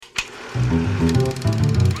Hello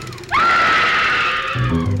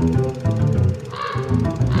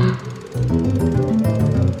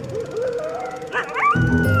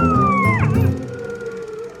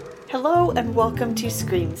and welcome to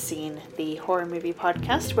Scream Scene, the horror movie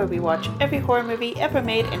podcast where we watch every horror movie ever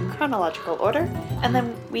made in chronological order, and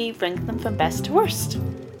then we rank them from best to worst.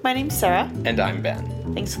 My name's Sarah. And I'm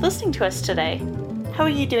Ben. Thanks for listening to us today. How are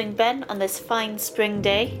you doing, Ben, on this fine spring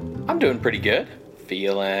day? I'm doing pretty good.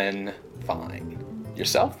 Feeling fine.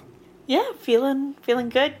 Yourself? Yeah, feeling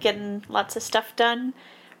good, getting lots of stuff done,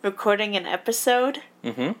 recording an episode.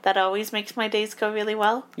 Mm-hmm. That always makes my days go really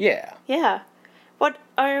well. Yeah. Yeah. What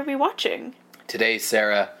are we watching? Today,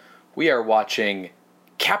 Sarah, we are watching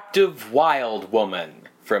Captive Wild Woman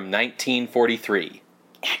from 1943.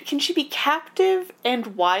 Can she be captive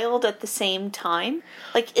and wild at the same time?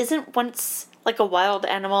 Like, isn't once, like, a wild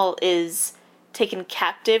animal is taken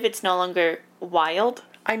captive, it's no longer wild?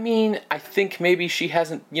 I mean, I think maybe she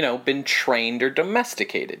hasn't, been trained or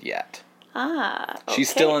domesticated yet. Ah, okay.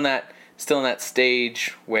 She's still in that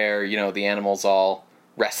stage where, the animal's all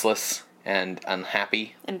restless and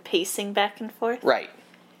unhappy. And pacing back and forth? Right.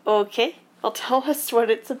 Okay. Well, tell us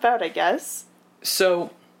what it's about, I guess.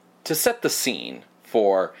 So, to set the scene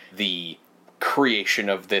for the creation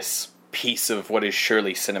of this piece of what is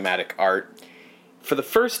surely cinematic art, for the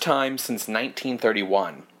first time since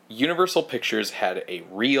 1931, Universal Pictures had a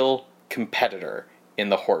real competitor in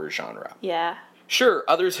the horror genre. Yeah. Sure,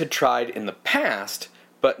 others had tried in the past,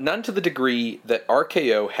 but none to the degree that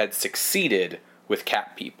RKO had succeeded with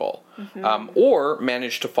Cat People, or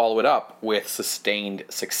managed to follow it up with sustained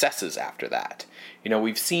successes after that.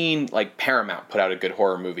 We've seen, like, Paramount put out a good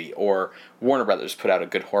horror movie, or Warner Brothers put out a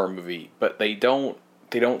good horror movie, but they don't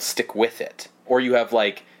stick with it. Or you have,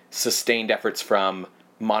 like, sustained efforts from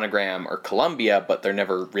Monogram or Columbia, but they're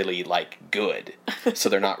never really, like, good, so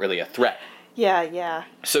they're not really a threat. Yeah.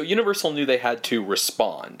 So Universal knew they had to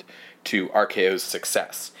respond to RKO's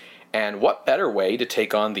success. And what better way to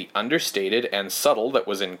take on the understated and subtle that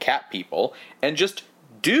was in Cat People and just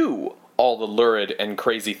do all the lurid and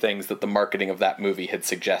crazy things that the marketing of that movie had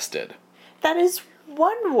suggested? That is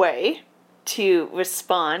one way to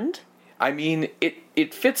respond. I mean,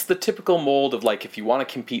 it fits the typical mold of, like, if you want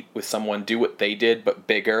to compete with someone, do what they did, but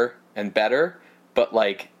bigger and better. But,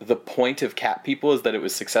 like, the point of Cat People is that it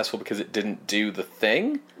was successful because it didn't do the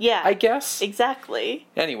thing? Yeah. I guess? Exactly.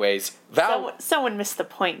 Anyways, Val... Someone missed the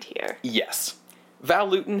point here. Yes. Val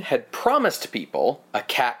Lewton had promised people a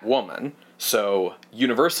cat woman, so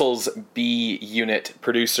Universal's B-Unit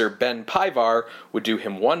producer Ben Pivar would do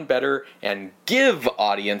him one better and give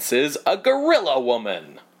audiences a gorilla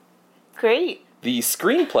woman. Great. The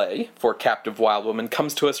screenplay for Captive Wild Woman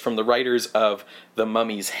comes to us from the writers of The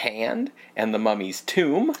Mummy's Hand and The Mummy's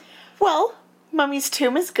Tomb. Well, Mummy's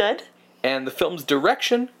Tomb is good. And the film's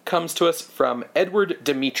direction comes to us from Edward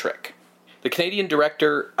Dmytryk. The Canadian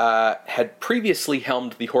director had previously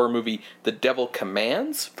helmed the horror movie The Devil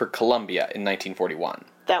Commands for Columbia in 1941.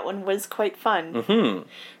 That one was quite fun. Mm-hmm.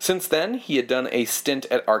 Since then, he had done a stint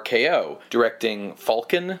at RKO, directing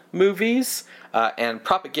Falcon movies and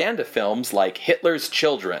propaganda films like Hitler's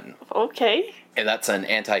Children. Okay. And that's an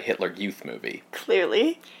anti-Hitler youth movie.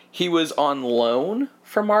 Clearly. He was on loan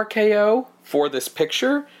from RKO for this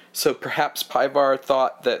picture, so perhaps Pivar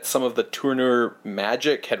thought that some of the tourneur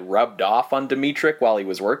magic had rubbed off on Dmytryk while he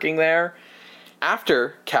was working there.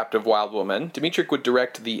 After Captive Wild Woman, Dmytryk would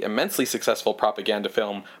direct the immensely successful propaganda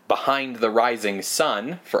film Behind the Rising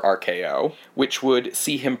Sun for RKO, which would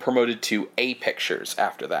see him promoted to A Pictures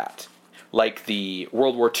after that. Like the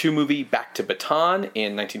World War II movie Back to Bataan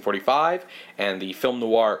in 1945 and the film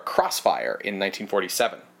noir Crossfire in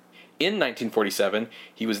 1947. In 1947,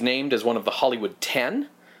 he was named as one of the Hollywood 10,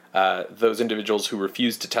 those individuals who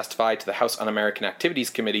refused to testify to the House Un-American Activities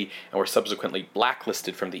Committee and were subsequently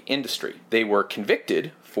blacklisted from the industry. They were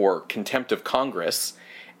convicted for contempt of Congress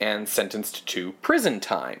and sentenced to prison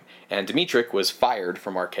time, and Dmytryk was fired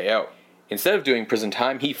from RKO. Instead of doing prison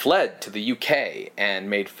time, he fled to the UK and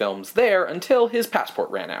made films there until his passport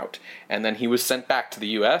ran out, and then he was sent back to the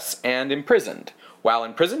US and imprisoned. While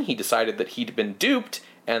in prison, he decided that he'd been duped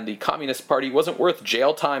and the Communist Party wasn't worth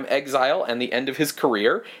jail time, exile, and the end of his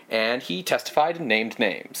career, and he testified and named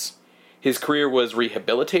names. His career was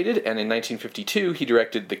rehabilitated, and in 1952 he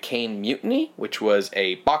directed The Caine Mutiny, which was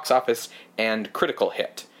a box office and critical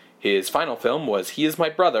hit. His final film was He Is My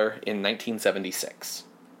Brother in 1976.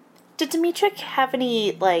 Did Dmytryk have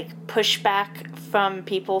any, pushback from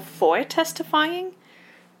people for testifying?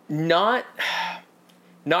 Not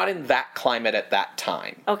in that climate at that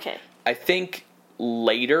time. Okay. I think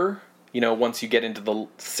later, once you get into the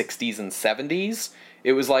 60s and 70s,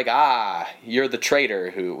 It was like, you're the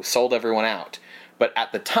traitor who sold everyone out. But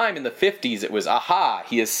at the time in the 50s, it was,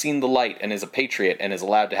 he has seen the light and is a patriot and is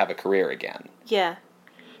allowed to have a career again. Yeah.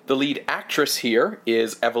 The lead actress here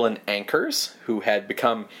is Evelyn Ankers, who had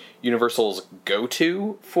become Universal's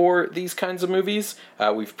go-to for these kinds of movies.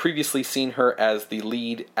 We've previously seen her as the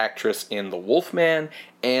lead actress in The Wolfman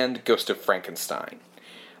and Ghost of Frankenstein.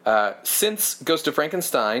 Since Ghost of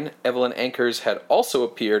Frankenstein, Evelyn Ankers had also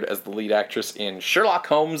appeared as the lead actress in Sherlock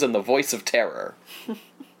Holmes and the Voice of Terror.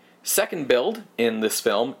 Second billed in this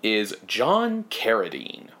film is John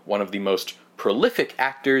Carradine, one of the most prolific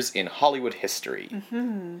actors in Hollywood history.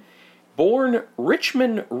 Mm-hmm. Born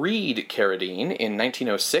Richmond Reed Carradine in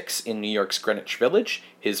 1906 in New York's Greenwich Village,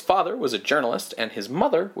 his father was a journalist and his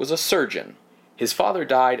mother was a surgeon. His father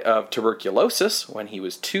died of tuberculosis when he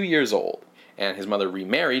was 2 years old, and his mother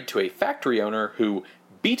remarried to a factory owner who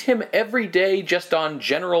beat him every day just on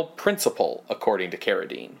general principle, according to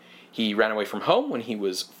Carradine. He ran away from home when he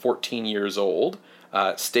was 14 years old,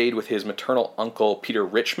 stayed with his maternal uncle Peter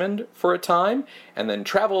Richmond for a time, and then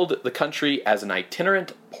traveled the country as an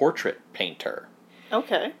itinerant portrait painter.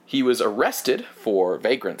 Okay. He was arrested for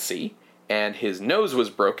vagrancy, and his nose was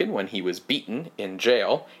broken when he was beaten in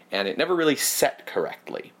jail, and it never really set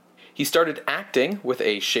correctly. He started acting with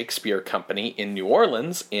a Shakespeare company in New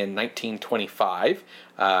Orleans in 1925.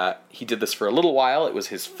 He did this for a little while. It was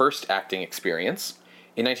his first acting experience.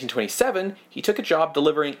 In 1927, he took a job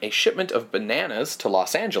delivering a shipment of bananas to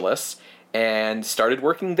Los Angeles and started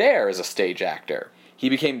working there as a stage actor. He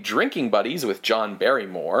became drinking buddies with John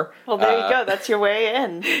Barrymore. Well, there you go. That's your way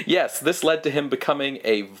in. Yes, this led to him becoming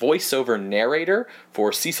a voiceover narrator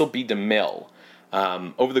for Cecil B. DeMille.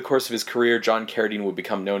 Over the course of his career, John Carradine would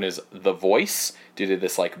become known as The Voice due to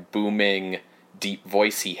this booming, deep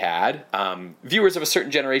voice he had. Viewers of a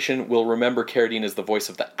certain generation will remember Carradine as the voice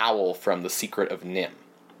of the owl from The Secret of NIMH.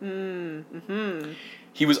 Mm-hmm.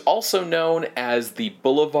 He was also known as the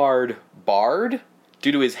Boulevard Bard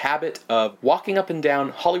due to his habit of walking up and down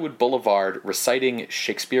Hollywood Boulevard reciting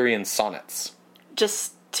Shakespearean sonnets.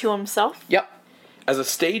 Just to himself? Yep. As a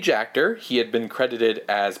stage actor, he had been credited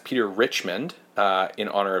as Peter Richmond in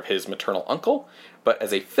honor of his maternal uncle, but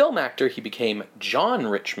as a film actor, he became John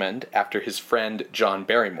Richmond after his friend John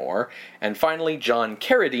Barrymore, and finally John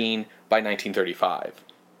Carradine by 1935.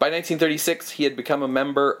 By 1936, he had become a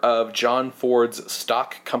member of John Ford's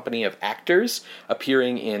stock company of actors,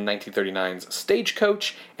 appearing in 1939's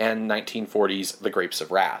Stagecoach and 1940's The Grapes of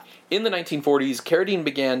Wrath. In the 1940s, Carradine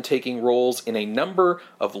began taking roles in a number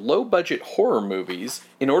of low-budget horror movies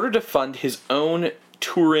in order to fund his own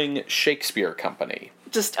touring Shakespeare company.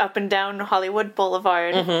 Just up and down Hollywood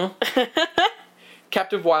Boulevard. Mm-hmm.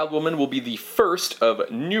 Captive Wild Woman will be the first of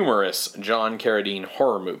numerous John Carradine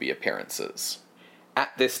horror movie appearances.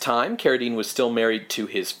 At this time, Carradine was still married to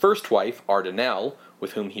his first wife, Ardennell,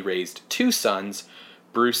 with whom he raised 2 sons,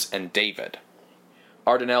 Bruce and David.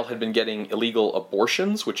 Ardennell had been getting illegal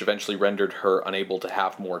abortions, which eventually rendered her unable to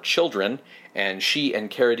have more children, and she and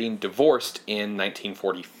Carradine divorced in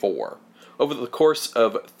 1944. Over the course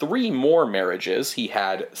of 3 more marriages, he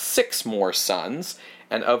had 6 more sons,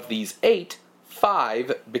 and of these 8,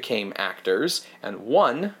 5 became actors, and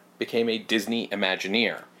 1 became a Disney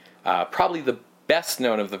Imagineer. Probably the best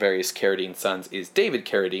known of the various Carradine sons is David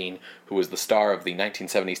Carradine, who was the star of the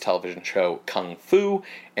 1970s television show Kung Fu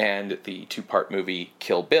and the 2-part movie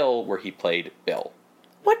Kill Bill, where he played Bill.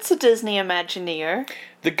 What's a Disney Imagineer?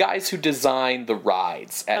 The guys who design the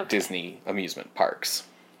rides at Disney amusement parks.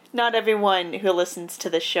 Not everyone who listens to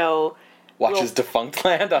the show watches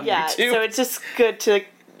Defunctland on YouTube. Yeah, so it's just good to,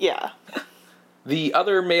 The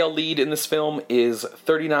other male lead in this film is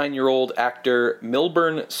 39-year-old actor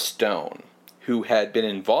Milburn Stone, who had been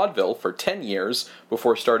in vaudeville for 10 years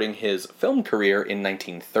before starting his film career in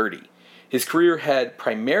 1930. His career had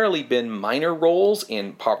primarily been minor roles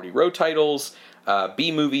in Poverty Row titles,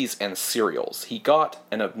 B-movies, and serials. He got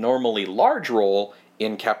an abnormally large role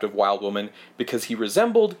in Captive Wild Woman because he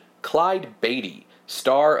resembled Clyde Beatty,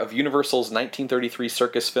 star of Universal's 1933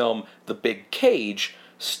 circus film The Big Cage,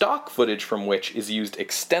 stock footage from which is used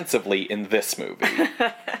extensively in this movie.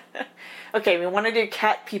 Okay, we want to do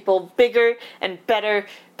cat people bigger and better,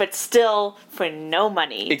 but still for no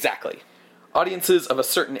money. Exactly. Audiences of a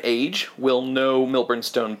certain age will know Milburn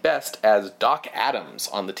Stone best as Doc Adams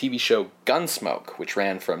on the TV show Gunsmoke, which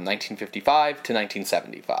ran from 1955 to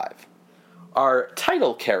 1975. Our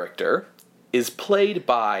title character is played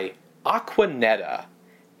by Aquanetta,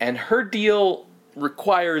 and her deal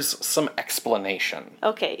requires some explanation.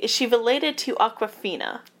 Okay, is she related to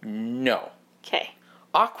Aquafina? No. Okay.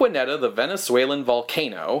 Aquanetta, the Venezuelan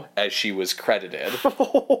volcano, as she was credited,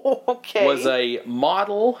 Okay. was a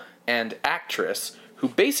model and actress who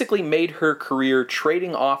basically made her career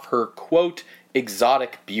trading off her, quote,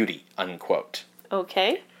 exotic beauty, unquote.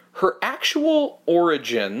 Okay. Her actual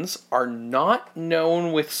origins are not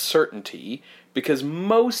known with certainty because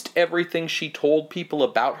most everything she told people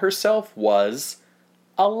about herself was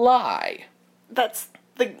a lie. That's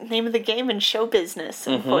the name of the game in show business,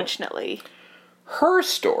 unfortunately. Her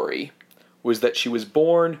story was that she was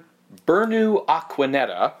born Bernu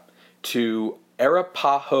Aquanetta to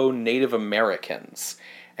Arapaho Native Americans,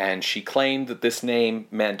 and she claimed that this name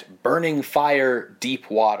meant burning fire, deep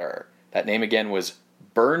water. That name again was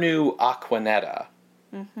Bernu Aquanetta.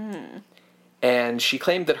 And she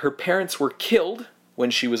claimed that her parents were killed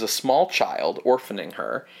when she was a small child, orphaning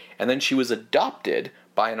her, and then she was adopted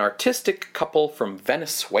by an artistic couple from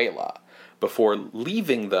Venezuela before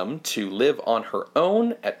leaving them to live on her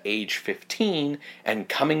own at age 15 and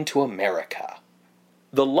coming to America.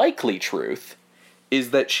 The likely truth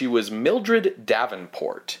is that she was Mildred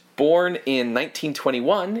Davenport, born in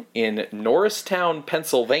 1921 in Norristown,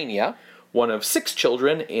 Pennsylvania, one of 6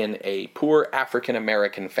 children in a poor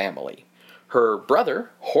African-American family. Her brother,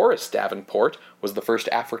 Horace Davenport, was the first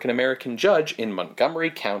African-American judge in Montgomery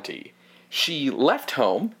County. She left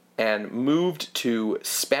home and moved to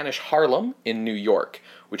Spanish Harlem in New York,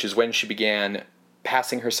 which is when she began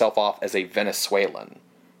passing herself off as a Venezuelan.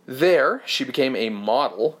 There, she became a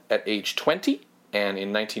model at age 20, and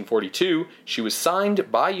in 1942, she was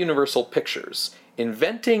signed by Universal Pictures,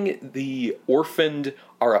 inventing the orphaned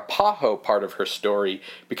Arapaho part of her story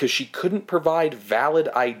because she couldn't provide valid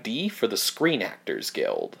ID for the Screen Actors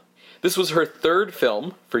Guild. This was her 3rd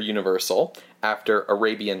film for Universal, after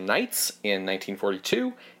Arabian Nights in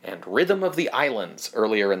 1942 and Rhythm of the Islands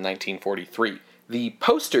earlier in 1943. The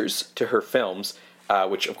posters to her films,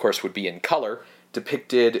 which of course would be in color,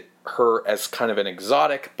 depicted her as kind of an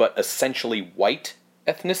exotic but essentially white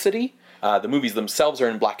ethnicity. The movies themselves are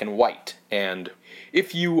in black and white, and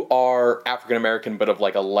if you are African American but of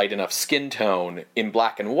like a light enough skin tone, in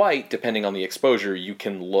black and white, depending on the exposure, you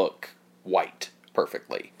can look white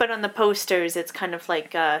perfectly. But on the posters, it's kind of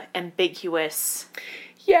like ambiguous.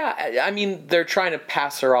 Yeah, I mean, they're trying to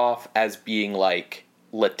pass her off as being like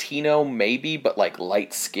Latino maybe, but like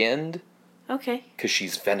light-skinned. Okay. Because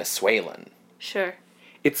she's Venezuelan. Sure.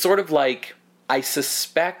 It's sort of like, I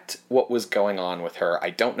suspect what was going on with her, I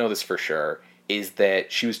don't know this for sure, is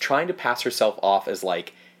that she was trying to pass herself off as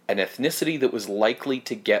like an ethnicity that was likely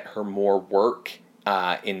to get her more work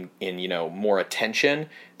in more attention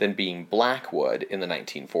than being black would in the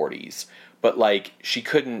 1940s. But like, she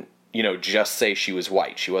couldn't, just say she was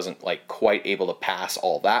white. She wasn't like quite able to pass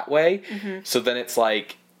all that way. So then it's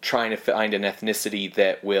like trying to find an ethnicity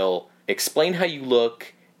that will explain how you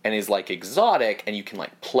look and is like exotic, and you can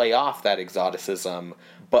like play off that exoticism,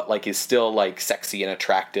 but like is still like sexy and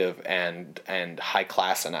attractive and high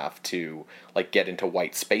class enough to like get into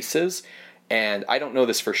white spaces. And I don't know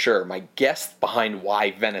this for sure. My guess behind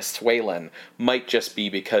why Venezuelan might just be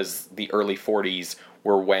because the early 40s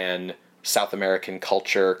were when South American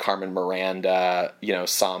culture, Carmen Miranda,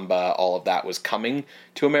 samba, all of that was coming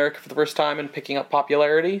to America for the first time and picking up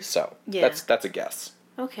popularity. So yeah. That's a guess.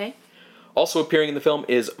 Okay. Also appearing in the film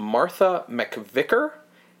is Martha McVicker,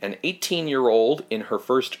 an 18-year-old in her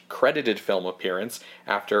first credited film appearance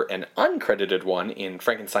after an uncredited one in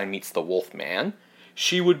Frankenstein Meets the Wolfman.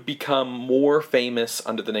 She would become more famous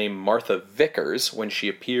under the name Martha Vickers when she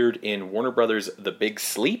appeared in Warner Brothers' The Big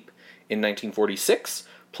Sleep in 1946,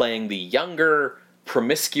 playing the younger,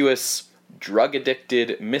 promiscuous,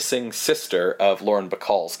 drug-addicted, missing sister of Lauren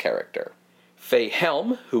Bacall's character. Faye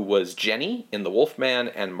Helm, who was Jenny in The Wolfman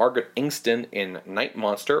and Margaret Ingston in Night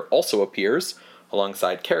Monster, also appears,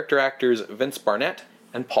 alongside character actors Vince Barnett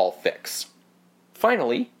and Paul Fix.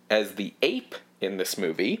 Finally, as the ape in this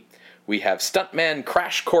movie, we have stuntman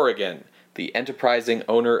Crash Corrigan, the enterprising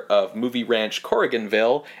owner of Movie Ranch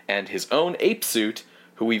Corriganville and his own ape suit,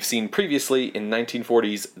 who we've seen previously in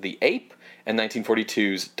 1940's The Ape and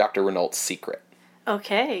 1942's Dr. Renault's Secret.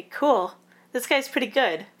 Okay, cool. This guy's pretty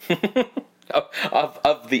good.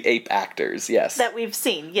 Of the ape actors, yes. That we've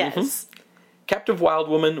seen, yes. Captive Wild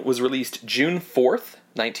Woman was released June 4th,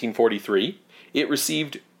 1943. It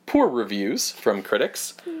received poor reviews from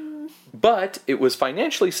critics, but it was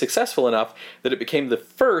financially successful enough that it became the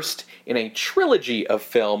first in a trilogy of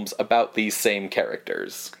films about these same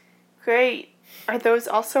characters. Great. Are those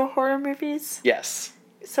also horror movies? Yes.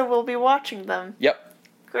 So we'll be watching them. Yep.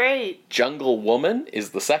 Great. Jungle Woman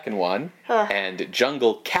is the second one, and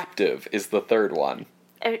Jungle Captive is the third one.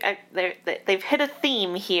 They've hit a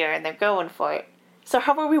theme here, and they're going for it. So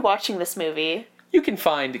how are we watching this movie? You can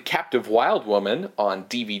find Captive Wild Woman on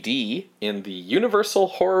DVD in the Universal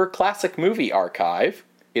Horror Classic Movie Archive.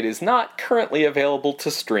 It is not currently available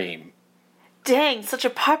to stream. Dang, such a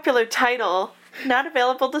popular title. Not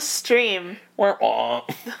available to stream. Wah, wah.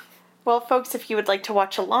 Well, folks, if you would like to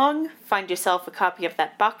watch along, find yourself a copy of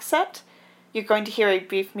that box set. You're going to hear a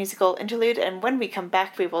brief musical interlude, and when we come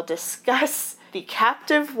back, we will discuss The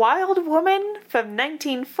Captive Wild Woman from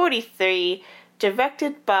 1943,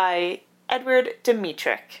 directed by Edward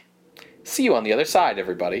Dmytryk. See you on the other side,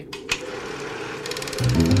 everybody.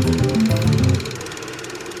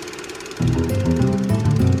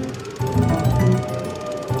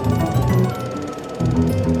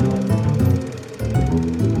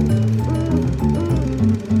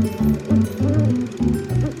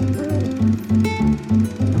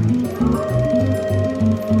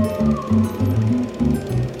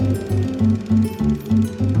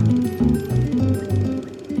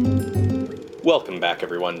 Welcome back,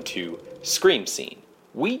 everyone, to Scream Scene.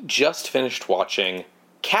 We just finished watching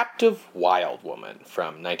Captive Wild Woman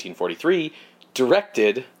from 1943,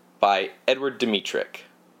 directed by Edward Dmytryk,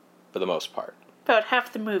 for the most part. About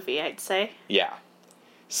half the movie, I'd say. Yeah.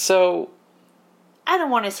 So, I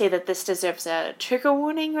don't want to say that this deserves a trigger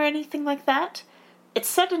warning or anything like that. It's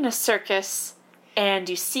set in a circus, and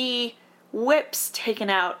you see whips taken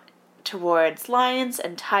out towards lions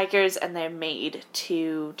and tigers, and they're made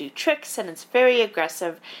to do tricks, and it's very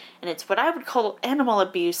aggressive, and it's what I would call animal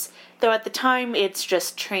abuse, though at the time it's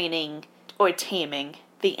just training or taming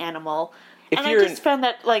the animal. And I just found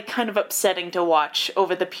that, kind of upsetting to watch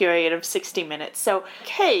over the period of 60 minutes. So,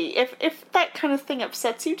 hey, if that kind of thing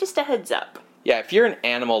upsets you, just a heads up. Yeah, if you're an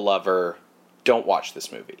animal lover, don't watch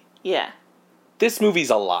this movie. Yeah. This movie's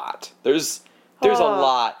a lot. There's a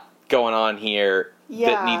lot going on here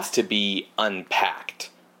that needs to be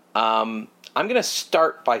unpacked. I'm going to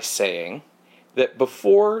start by saying that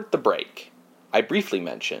before the break, I briefly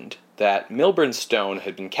mentioned that Milburn Stone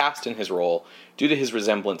had been cast in his role due to his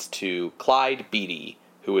resemblance to Clyde Beatty,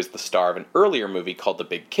 who is the star of an earlier movie called The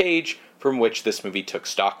Big Cage, from which this movie took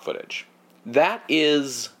stock footage. That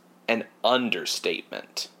is an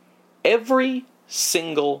understatement. Every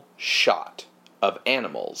single shot of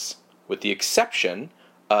animals, with the exception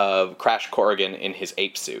of Crash Corrigan in his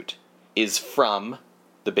ape suit, is from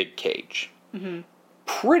The Big Cage. Mm-hmm.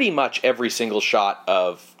 Pretty much every single shot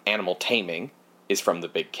of animal taming is from The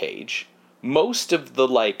Big Cage. Most of the,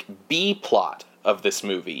 B plot of this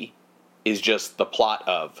movie is just the plot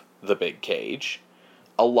of The Big Cage.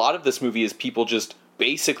 A lot of this movie is people just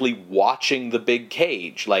basically watching The Big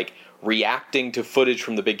Cage, reacting to footage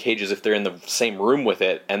from The Big Cage as if they're in the same room with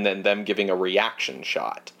it, and then them giving a reaction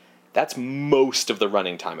shot. That's most of the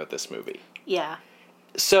running time of this movie. Yeah.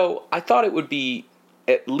 So I thought it would be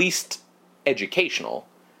at least educational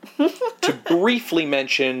to briefly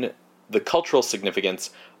mention the cultural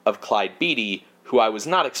significance of Clyde Beatty, who I was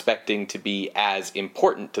not expecting to be as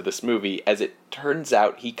important to this movie as it turns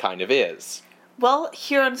out he kind of is. Well,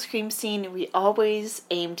 here on Scream Scene, we always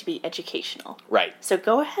aim to be educational. Right. So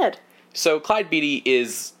go ahead. So Clyde Beatty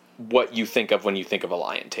is what you think of when you think of a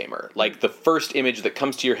lion tamer. The first image that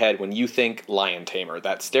comes to your head when you think lion tamer.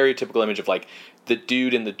 That stereotypical image of, the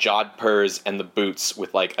dude in the jodhpurs and the boots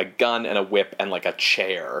with, a gun and a whip and, a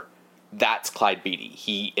chair. That's Clyde Beatty.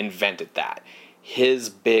 He invented that. His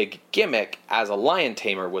big gimmick as a lion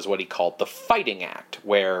tamer was what he called the fighting act,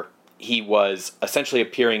 where he was essentially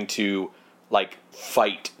appearing to,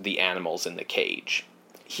 fight the animals in the cage.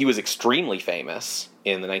 He was extremely famous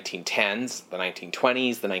in the 1910s, the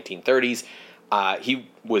 1920s, the 1930s. He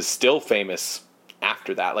was still famous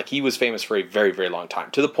after that. He was famous for a very, very long time,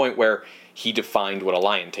 to the point where he defined what a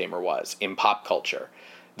lion tamer was in pop culture.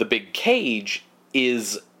 The Big Cage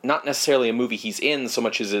is not necessarily a movie he's in so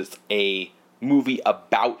much as it's a movie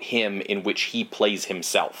about him in which he plays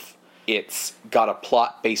himself. It's got a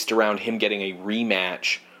plot based around him getting a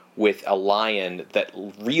rematch with a lion that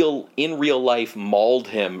in real life mauled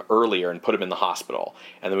him earlier and put him in the hospital.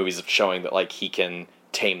 And the movie's showing that, he can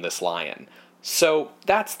tame this lion. So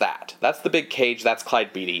that's that. That's The Big Cage. That's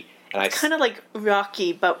Clyde Beatty. And it's kind of like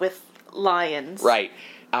Rocky, but with lions. Right.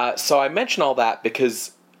 So I mention all that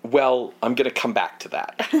because, well, I'm going to come back to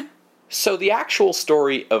that. So the actual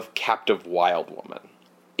story of Captive Wild Woman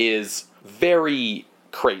is very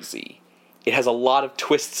crazy. It has a lot of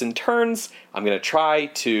twists and turns. I'm going to try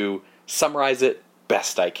to summarize it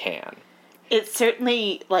best I can. It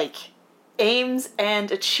certainly, aims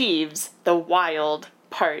and achieves the wild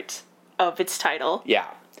part of its title. Yeah.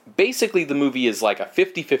 Basically, the movie is like a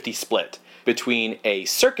 50-50 split between a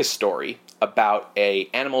circus story about a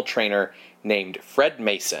animal trainer named Fred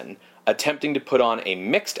Mason, attempting to put on a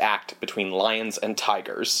mixed act between lions and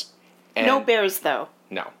tigers. And No bears, though.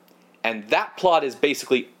 No. And that plot is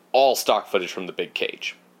basically all stock footage from The Big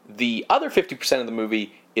Cage. The other 50% of the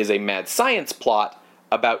movie is a mad science plot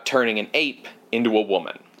about turning an ape into a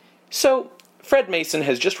woman. So, Fred Mason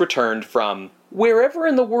has just returned from wherever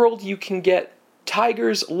in the world you can get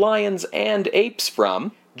tigers, lions, and apes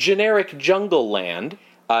from, generic jungle land,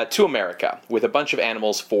 to America with a bunch of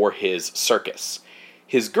animals for his circus.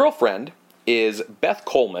 His girlfriend is Beth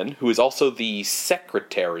Coleman, who is also the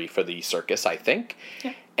secretary for the circus, I think.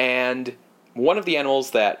 Yeah. And one of the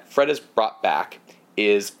animals that Fred has brought back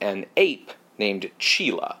is an ape named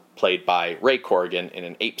Sheila, played by Ray Corrigan in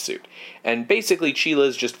an ape suit. And basically, Sheila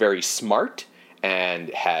is just very smart and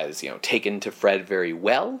has, taken to Fred very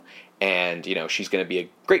well. And, she's going to be a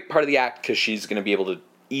great part of the act because she's going to be able to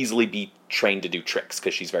easily be trained to do tricks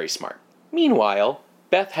because she's very smart. Meanwhile,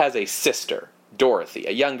 Beth has a sister, Dorothy,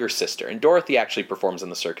 a younger sister. And Dorothy actually performs in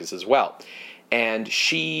the circus as well. And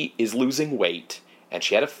she is losing weight, and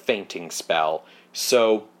she had a fainting spell.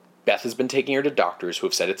 So Beth has been taking her to doctors who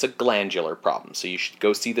have said it's a glandular problem. So you should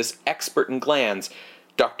go see this expert in glands,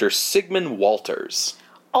 Dr. Sigmund Walters.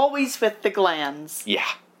 Always with the glands. Yeah.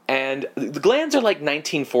 And the glands are like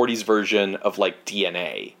 1940s version of like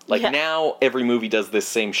DNA. Like now every movie does this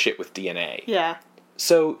same shit with DNA. Yeah.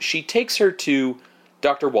 So she takes her to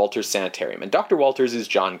Dr. Walters' sanitarium. And Dr. Walters is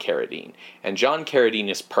John Carradine. And John Carradine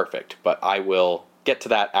is perfect, but I will get to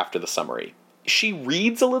that after the summary. She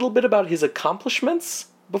reads a little bit about his accomplishments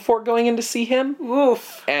before going in to see him.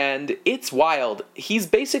 Oof. And it's wild. He's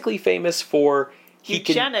basically famous for...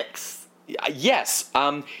 Eugenics. Yes.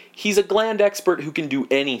 He's a gland expert who can do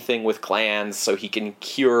anything with glands, so he can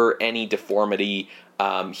cure any deformity.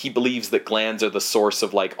 He believes that glands are the source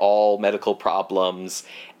of, all medical problems.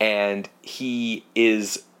 And he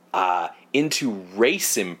is into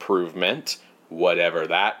race improvement, whatever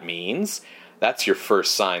that means. That's your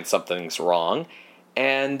first sign something's wrong.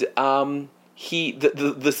 And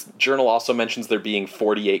this journal also mentions there being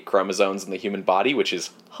 48 chromosomes in the human body, which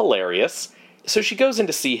is hilarious. So she goes in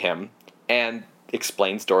to see him and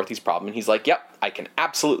explains Dorothy's problem. And he's like, yep, I can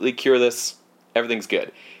absolutely cure this. Everything's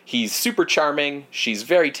good. He's super charming. She's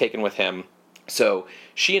very taken with him. So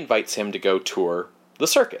she invites him to go tour the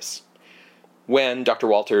circus. When Dr.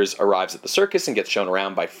 Walters arrives at the circus and gets shown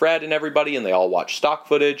around by Fred and everybody, and they all watch stock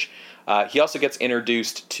footage, he also gets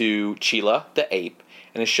introduced to Sheila, the ape,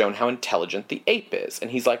 and is shown how intelligent the ape is.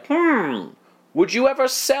 And he's like, would you ever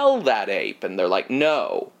sell that ape? And they're like,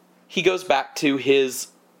 no. He goes back to his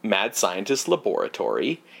mad scientist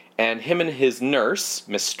laboratory, and him and his nurse,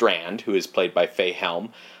 Miss Strand, who is played by Faye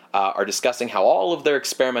Helm, are discussing how all of their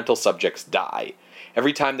experimental subjects die.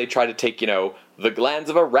 Every time they try to take, the glands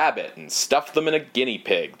of a rabbit and stuff them in a guinea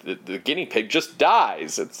pig, the guinea pig just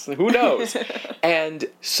dies. Who knows? And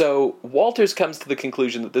so Walters comes to the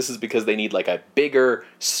conclusion that this is because they need a bigger,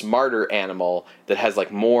 smarter animal that has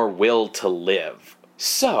more will to live.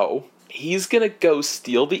 So he's going to go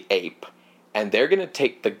steal the ape, and they're going to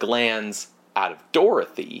take the glands out of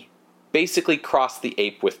Dorothy, basically cross the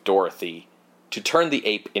ape with Dorothy, to turn the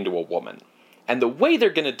ape into a woman. And the way they're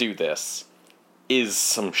going to do this is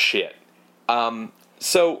some shit.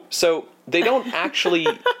 So they don't actually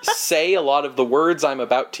say a lot of the words I'm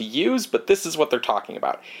about to use, but this is what they're talking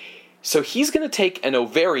about. So he's going to take an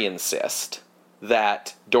ovarian cyst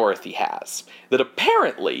that Dorothy has, that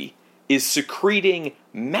apparently is secreting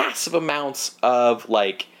massive amounts of,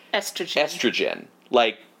 estrogen,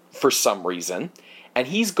 for some reason. And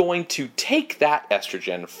he's going to take that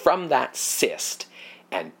estrogen from that cyst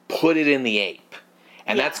and put it in the ape.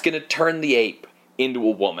 And that's going to turn the ape into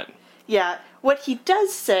a woman. Yeah. What he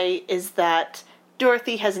does say is that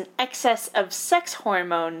Dorothy has an excess of sex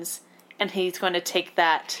hormones, and he's going to take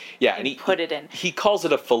that and put it in. He calls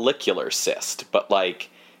it a follicular cyst, but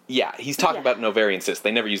he's talking about an ovarian cyst.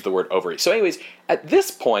 They never use the word ovary. So anyways, at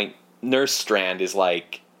this point, Nurse Strand is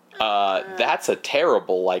like, that's a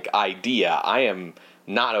terrible, idea. I am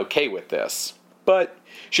not okay with this. But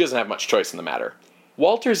she doesn't have much choice in the matter.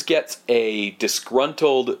 Walters gets a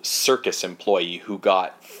disgruntled circus employee who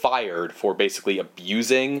got fired for basically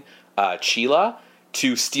abusing Sheila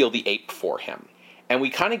to steal the ape for him. And we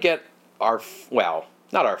kind of get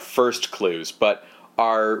not our first clues, but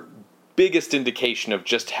our biggest indication of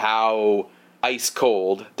just how ice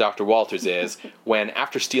cold Dr. Walters is when,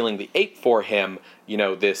 after stealing the ape for him,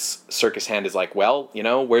 this circus hand is like,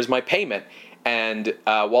 where's my payment? And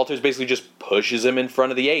Walters basically just pushes him in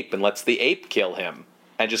front of the ape and lets the ape kill him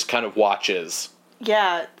and just kind of watches.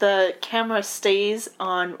 Yeah, the camera stays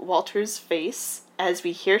on Walter's face as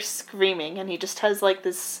we hear screaming, and he just has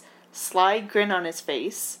this sly grin on his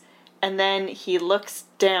face. and then he looks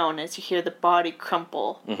down as you hear the body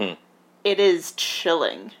crumple. Mm-hmm. It is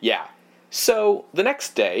chilling. Yeah. So the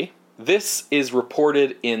next day, this is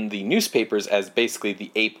reported in the newspapers as basically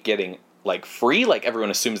the ape getting, like, free. Like,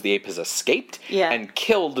 everyone assumes the ape has escaped and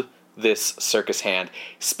killed this circus hand.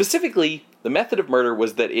 Specifically, the method of murder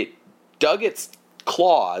was that it dug its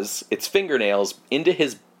claws, its fingernails, into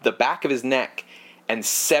the back of his neck and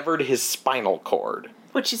severed his spinal cord.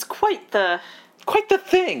 Which is quite the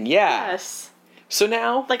thing, yeah. Yes. So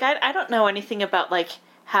now... Like, I don't know anything about, like,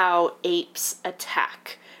 how apes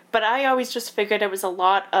attack. But I always just figured it was a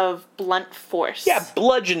lot of blunt force. Yeah,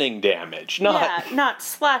 bludgeoning damage, not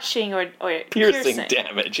slashing or piercing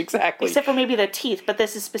damage, exactly. Except for maybe the teeth, but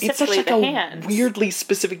this is specifically it's such, like, the a hands. Weirdly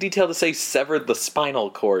specific detail to say severed the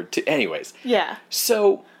spinal cord. Anyways. Yeah.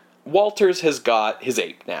 So, Walters has got his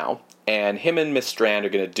ape now, and him and Miss Strand are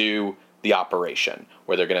going to do the operation,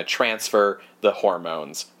 where they're going to transfer the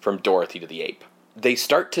hormones from Dorothy to the ape. They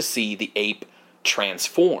start to see the ape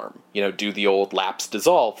transform, do the old lapse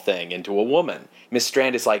dissolve thing into a woman. Miss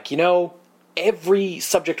Strand is like, every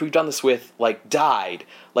subject we've done this with, like, died.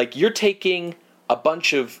 Like, you're taking a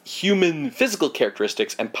bunch of human physical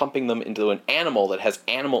characteristics and pumping them into an animal that has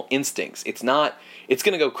animal instincts. It's going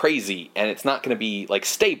to go crazy, and it's not going to be, like,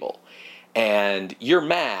 stable. And you're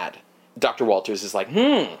mad. Dr. Walters is like,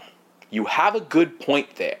 you have a good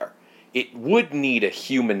point there. It would need a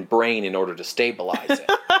human brain in order to stabilize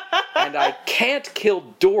it. And I can't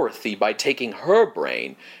kill Dorothy by taking her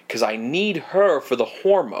brain, because I need her for the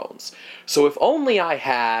hormones. So if only I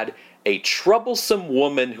had a troublesome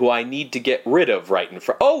woman who I need to get rid of right in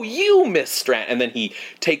front. Oh, you, Miss Strand! And then he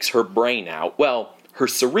takes her brain out. Well, her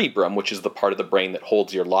cerebrum, which is the part of the brain that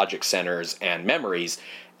holds your logic centers and memories,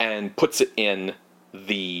 and puts it in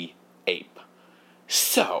the ape.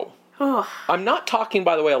 So... I'm not talking,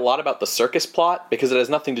 by the way, a lot about the circus plot, because it has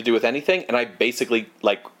nothing to do with anything, and I basically,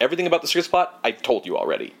 like, everything about the circus plot, I told you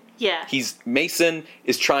already. Yeah. Mason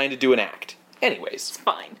is trying to do an act. Anyways. It's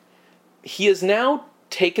fine. He has now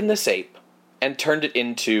taken this ape and turned it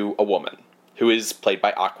into a woman, who is played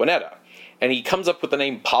by Aquanetta. And he comes up with the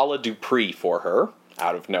name Paula Dupree for her,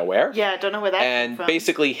 out of nowhere. Yeah, I don't know where that came from. And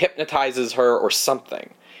basically hypnotizes her or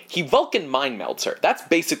something. He Vulcan mind melts her. That's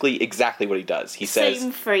basically exactly what he does. He says...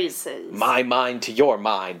 Same phrases. My mind to your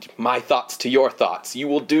mind. My thoughts to your thoughts. You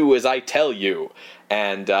will do as I tell you.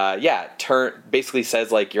 And, basically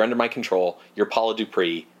says, like, you're under my control. You're Paula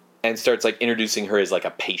Dupree. And starts, like, introducing her as, like,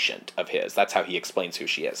 a patient of his. That's how he explains who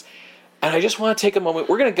she is. And I just want to take a moment.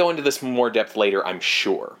 We're going to go into this in more depth later, I'm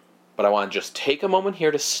sure. But I want to just take a moment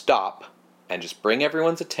here to stop and just bring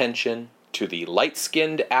everyone's attention to the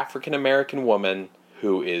light-skinned African-American woman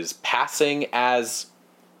who is passing as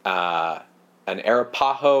an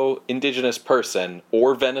Arapaho indigenous person,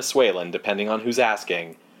 or Venezuelan, depending on who's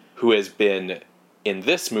asking, who has been, in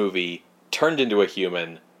this movie, turned into a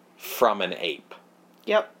human from an ape.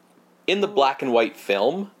 Yep. In the black and white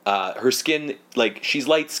film, her skin, like, she's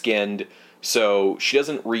light-skinned, so she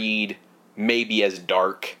doesn't read maybe as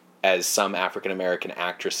dark as some African-American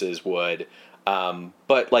actresses would.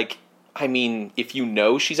 But, like, I mean, if you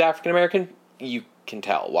know she's African-American, you can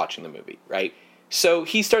tell watching the movie, right? So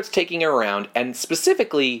he starts taking her around, and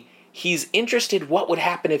specifically, he's interested what would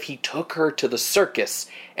happen if he took her to the circus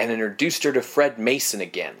and introduced her to Fred Mason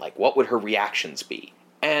again. Like, what would her reactions be?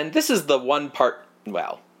 And this is the one part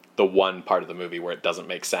of the movie where it doesn't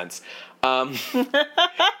make sense.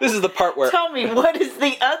 This is the part where... Tell me, what is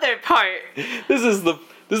the other part? This is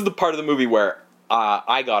the part of the movie where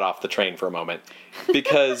I got off the train for a moment,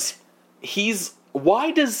 because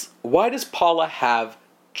why does Paula have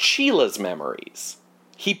Sheila's memories?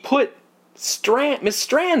 He put Miss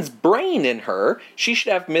Strand's brain in her. She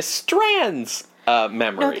should have Miss Strand's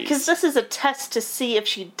memories. No, because this is a test to see if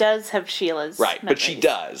she does have Sheila's right, memories. But she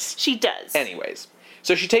does. She does. Anyways,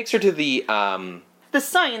 so she takes her to the... The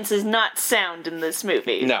science is not sound in this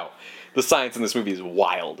movie. No, the science in this movie is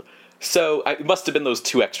wild. So it must have been those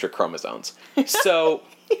 2 extra chromosomes. So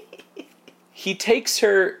he takes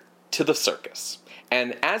her to the circus.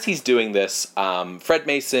 And as he's doing this, Fred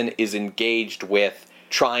Mason is engaged with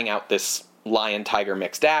trying out this lion-tiger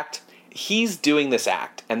mixed act. He's doing this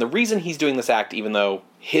act. And the reason he's doing this act, even though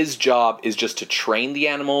his job is just to train the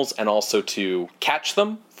animals and also to catch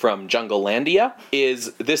them from Junglelandia,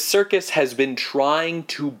 is this circus has been trying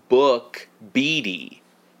to book Beatty,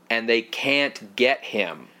 and they can't get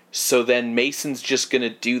him. So then Mason's just going to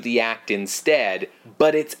do the act instead,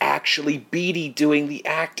 but it's actually Beatty doing the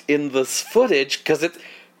act in this footage, because it's...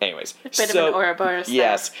 Anyways. A bit of an Ouroboros there.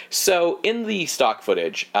 Yes. So in the stock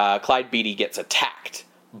footage, Clyde Beatty gets attacked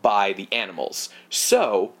by the animals.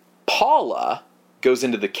 So Paula goes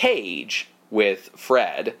into the cage with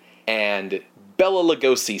Fred, and Bela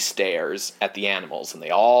Lugosi stares at the animals, and they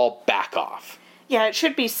all back off. Yeah, it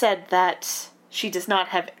should be said that she does not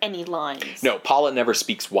have any lines. No, Paula never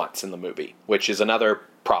speaks once in the movie, which is another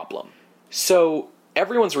problem. So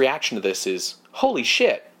everyone's reaction to this is, holy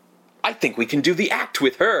shit, I think we can do the act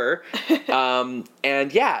with her.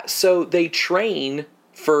 And yeah, so they train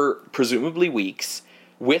for presumably weeks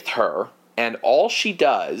with her, and all she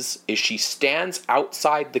does is she stands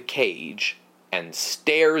outside the cage and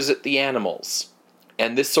stares at the animals.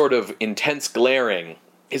 And this sort of intense glaring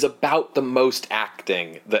is about the most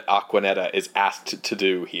acting that Aquanetta is asked to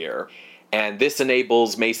do here. And this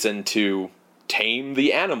enables Mason to tame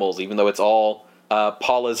the animals, even though it's all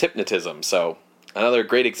Paula's hypnotism. So another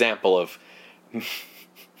great example of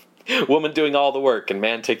woman doing all the work and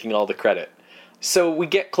man taking all the credit. So we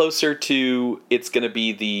get closer to, it's going to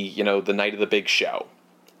be the night of the big show.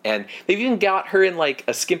 And they've even got her in like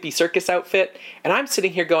a skimpy circus outfit. And I'm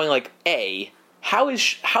sitting here going like, how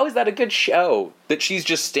is that a good show? That she's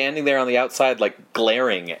just standing there on the outside like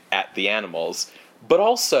glaring at the animals. But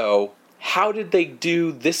also, how did they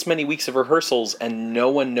do this many weeks of rehearsals and no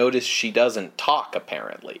one noticed she doesn't talk,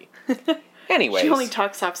 apparently? Anyways. She only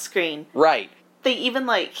talks off screen. Right. They even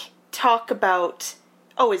like talk about,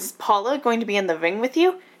 oh, is Paula going to be in the ring with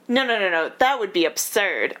you? No. That would be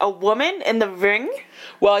absurd. A woman in the ring?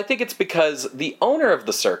 Well, I think it's because the owner of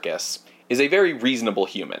the circus is a very reasonable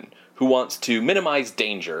human who wants to minimize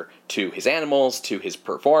danger to his animals, to his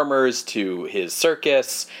performers, to his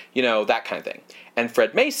circus, that kind of thing. And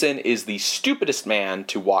Fred Mason is the stupidest man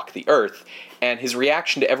to walk the earth, and his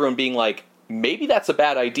reaction to everyone being like, maybe that's a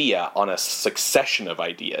bad idea on a succession of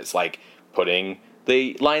ideas, like putting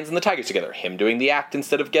the lions and the tigers together, him doing the act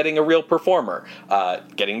instead of getting a real performer,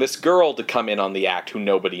 getting this girl to come in on the act who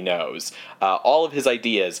nobody knows, all of his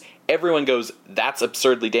ideas, everyone goes, that's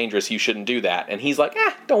absurdly dangerous, you shouldn't do that, and he's like,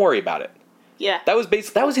 don't worry about it. Yeah. That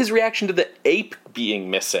was his reaction to the ape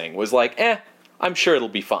being missing, was like, I'm sure it'll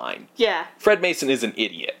be fine. Yeah. Fred Mason is an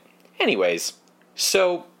idiot. Anyways,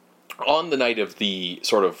 so on the night of the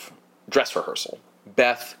sort of dress rehearsal,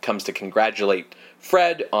 Beth comes to congratulate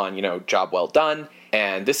Fred on, job well done.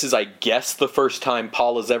 And this is, I guess, the first time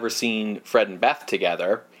Paula's ever seen Fred and Beth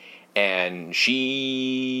together. And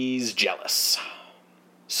she's jealous.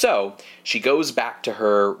 So she goes back to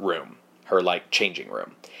her room, her, changing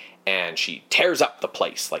room. And she tears up the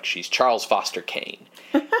place like she's Charles Foster Kane.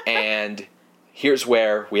 And here's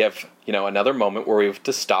where we have, another moment where we have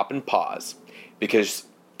to stop and pause. Because,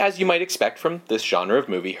 as you might expect from this genre of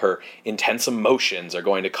movie, her intense emotions are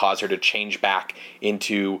going to cause her to change back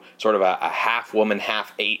into sort of a half-woman,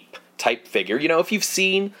 half-ape type figure. If you've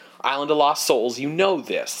seen Island of Lost Souls, you know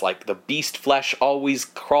this. Like, the beast flesh always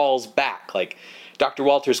crawls back. Like, Dr.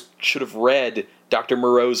 Walters should have read Dr.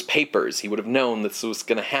 Moreau's papers. He would have known this was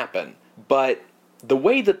going to happen. But the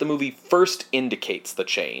way that the movie first indicates the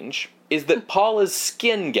change is that Paula's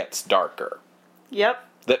skin gets darker. Yep.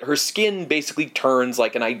 That her skin basically turns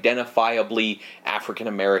like an identifiably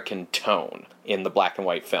African-American tone in the black and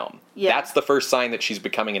white film. Yeah. That's the first sign that she's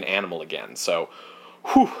becoming an animal again. So,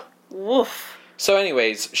 whew. Woof. So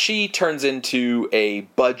anyways, she turns into a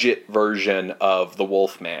budget version of the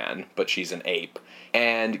Wolfman, but she's an ape,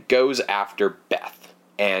 and goes after Beth.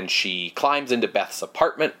 And she climbs into Beth's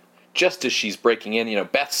apartment. Just as she's breaking in,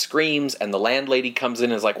 Beth screams, and the landlady comes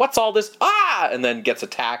in and is like, what's all this? Ah! And then gets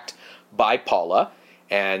attacked by Paula,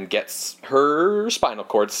 and gets her spinal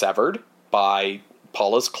cord severed by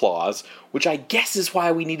Paula's claws, which I guess is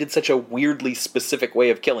why we needed such a weirdly specific way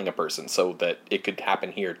of killing a person, so that it could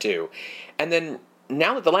happen here too. And then,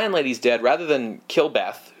 now that the landlady's dead, rather than kill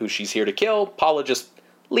Beth, who she's here to kill, Paula just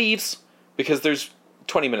leaves, because there's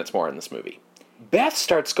 20 minutes more in this movie. Beth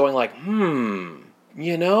starts going like,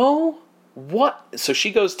 what? So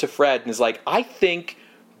she goes to Fred and is like, I think,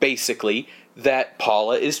 basically, that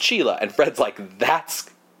Paula is Sheila. And Fred's like, that's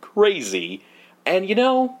crazy. And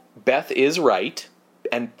Beth is right,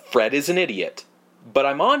 and Fred is an idiot. But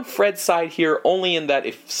I'm on Fred's side here only in that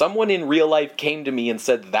if someone in real life came to me and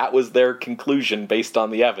said that was their conclusion based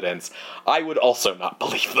on the evidence, I would also not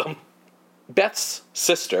believe them. Beth's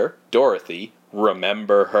sister, Dorothy,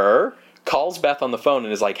 remember her, calls Beth on the phone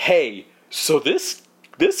and is like, hey, so this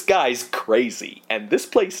guy's crazy, and this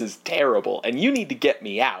place is terrible, and you need to get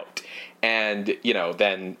me out. And,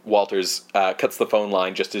 then Walters cuts the phone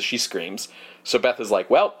line just as she screams. So Beth is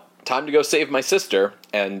like, well, time to go save my sister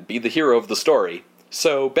and be the hero of the story.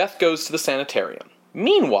 So Beth goes to the sanitarium.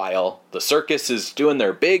 Meanwhile, the circus is doing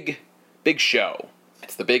their big show.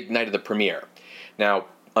 It's the big night of the premiere. Now,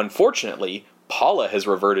 unfortunately, Paula has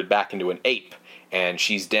reverted back into an ape, and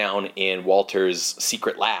she's down in Walter's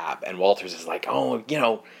secret lab, and Walters is like, oh,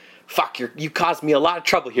 fuck, you caused me a lot of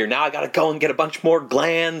trouble here. Now I gotta go and get a bunch more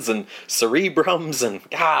glands and cerebrums, and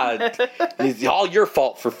God, it's all your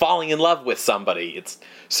fault for falling in love with somebody. It's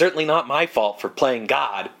certainly not my fault for playing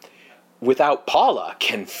God. Without Paula,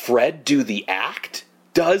 can Fred do the act?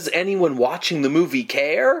 Does anyone watching the movie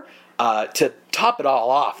care? To top it all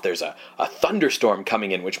off, there's a thunderstorm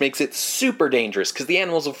coming in, which makes it super dangerous because the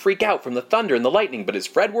animals will freak out from the thunder and the lightning. But is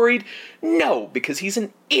Fred worried? No, because he's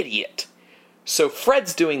an idiot. So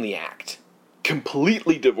Fred's doing the act,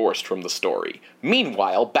 completely divorced from the story.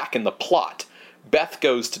 Meanwhile, back in the plot, Beth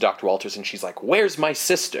goes to Dr. Walters and she's like, where's my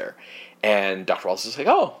sister? And Dr. Walters is like,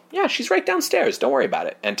 oh, yeah, she's right downstairs. Don't worry about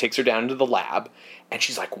it. And takes her down into the lab. And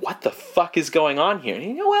she's like, what the fuck is going on here?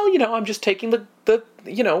 And I'm just taking the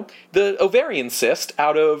ovarian cyst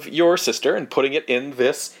out of your sister and putting it in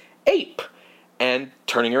this ape and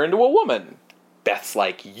turning her into a woman. Beth's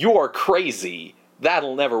like, you're crazy.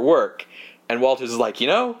 That'll never work. And Walters is like,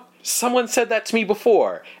 someone said that to me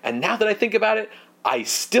before. And now that I think about it, I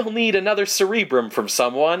still need another cerebrum from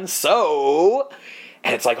someone. So...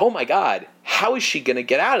 And it's like, oh my God, how is she going to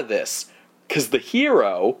get out of this? Because the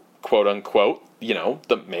hero, quote unquote,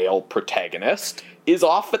 the male protagonist, is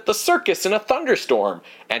off at the circus in a thunderstorm.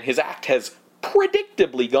 And his act has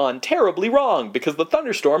predictably gone terribly wrong because the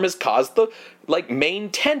thunderstorm has caused the, main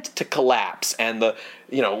tent to collapse. And the,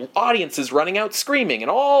 audience is running out screaming and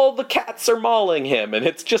all the cats are mauling him. And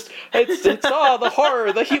it's the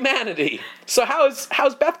horror, the humanity. So how's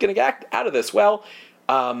Beth going to get out of this? Well,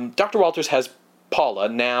 Dr. Walters has Paula,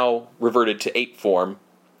 now reverted to ape form,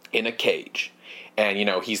 in a cage. And,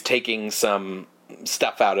 he's taking some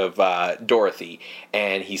stuff out of Dorothy,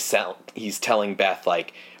 and he's telling Beth,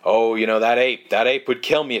 oh, that ape would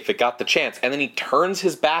kill me if it got the chance. And then he turns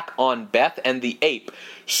his back on Beth and the ape.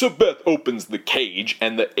 So Beth opens the cage,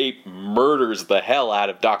 and the ape murders the hell out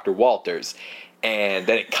of Dr. Walters. And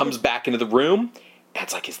then it comes back into the room, and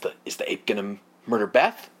it's like, is the ape gonna murder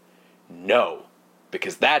Beth? No.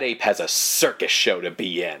 Because that ape has a circus show to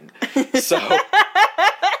be in. So,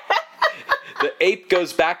 the ape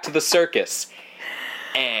goes back to the circus.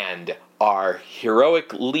 And our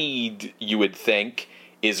heroic lead, you would think,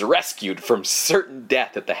 is rescued from certain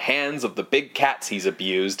death at the hands of the big cats he's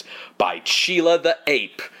abused by Sheila the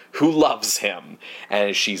ape, who loves him.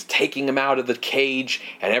 And she's taking him out of the cage,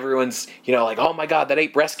 and everyone's, oh my God, that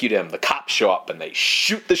ape rescued him. The cops show up, and they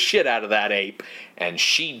shoot the shit out of that ape, and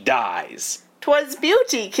she dies. 'Twas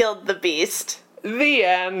beauty killed the beast. The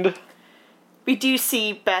end. We do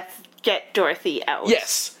see Beth get Dorothy out.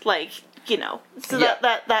 Yes. So yeah.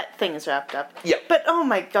 that thing is wrapped up. Yeah. But oh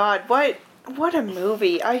my God, what a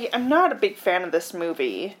movie. I'm not a big fan of this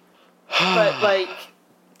movie. But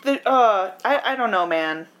I don't know,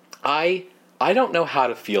 man. I don't know how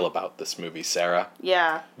to feel about this movie, Sarah.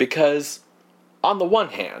 Yeah. Because on the one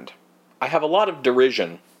hand, I have a lot of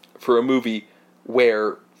derision for a movie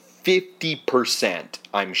where 50%,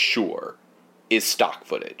 I'm sure, is stock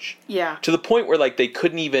footage. Yeah. To the point where, they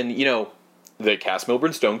couldn't even, they cast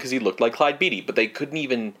Milburn Stone because he looked like Clyde Beatty, but they couldn't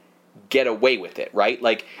even get away with it, right?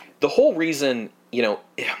 The whole reason,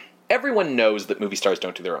 everyone knows that movie stars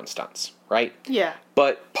don't do their own stunts, right? Yeah.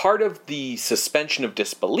 But part of the suspension of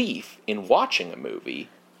disbelief in watching a movie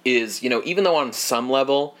is, even though on some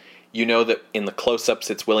level... that in the close-ups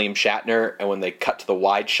it's William Shatner, and when they cut to the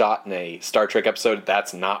wide shot in a Star Trek episode,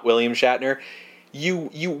 that's not William Shatner.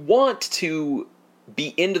 You want to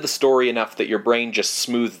be into the story enough that your brain just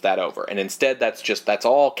smooths that over, and instead that's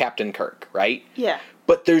all Captain Kirk, right? Yeah.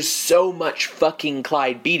 But there's so much fucking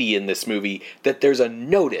Clyde Beatty in this movie that there's a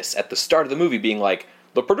notice at the start of the movie being like,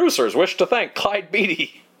 the producers wish to thank Clyde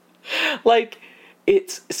Beatty.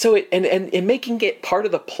 It's so and making it part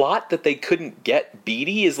of the plot that they couldn't get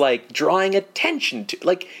Beatty is drawing attention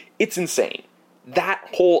to it's insane. That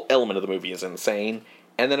whole element of the movie is insane.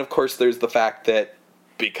 And then of course there's the fact that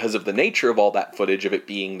because of the nature of all that footage of it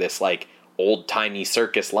being this old-timey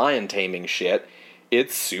circus lion taming shit,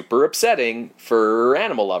 it's super upsetting for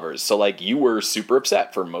animal lovers. So you were super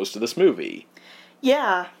upset for most of this movie.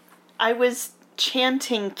 Yeah. I was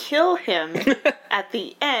chanting "kill him" at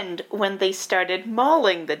the end when they started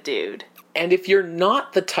mauling the dude. And if you're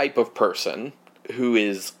not the type of person who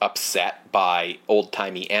is upset by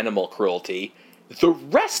old-timey animal cruelty, the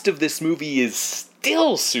rest of this movie is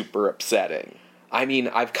still super upsetting. I mean,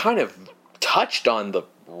 I've kind of touched on the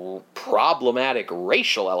problematic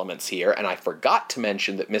racial elements here, and I forgot to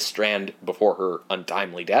mention that Miss Strand, before her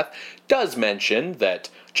untimely death, does mention that,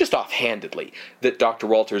 just offhandedly, that Dr.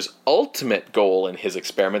 Walters' ultimate goal in his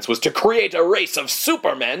experiments was to create a race of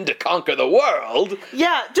supermen to conquer the world.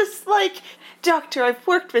 Yeah, just like, Doctor, I've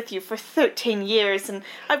worked with you for 13 years, and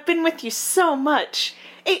I've been with you so much.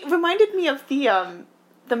 It reminded me of the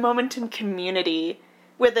moment in Community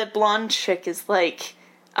where the blonde chick is like,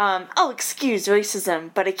 I'll excuse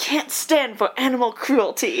racism, but I can't stand for animal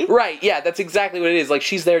cruelty. Right, yeah, that's exactly what it is. Like,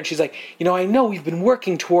 she's there and she's like, I know we've been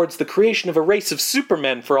working towards the creation of a race of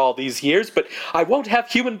supermen for all these years, but I won't have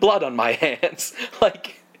human blood on my hands.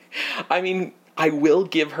 Like, I mean, I will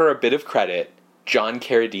give her a bit of credit. John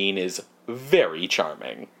Carradine is very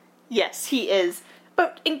charming. Yes, he is,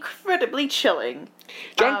 but incredibly chilling.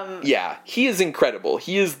 Yeah, he is incredible.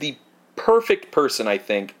 He is the perfect person, I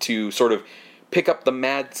think, to sort of pick up the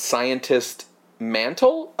mad scientist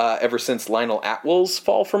mantle ever since Lionel Atwill's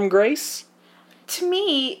fall from grace. To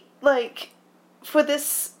me, like, for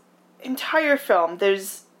this entire film,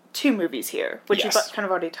 there's 2 movies here, which Yes. you've kind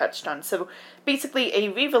of already touched on. So, basically, a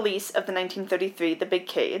re-release of the 1933 The Big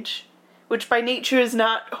Cage, which by nature is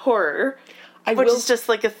not horror, which is just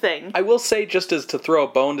like a thing. I will say, just as to throw a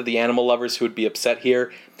bone to the animal lovers who would be upset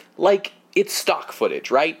here, like, it's stock footage,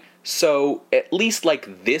 right? So, at least,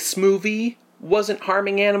 like, this movie wasn't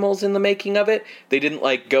harming animals in the making of it. They didn't,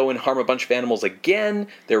 like, go and harm a bunch of animals again.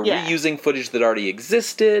 They're reusing footage that already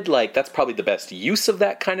existed. Like, that's probably the best use of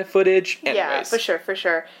that kind of footage. Anyways. Yeah, for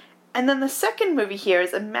sure. And then the second movie here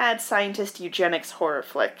is a mad scientist eugenics horror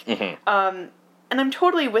flick. Mm-hmm. And I'm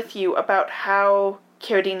totally with you about how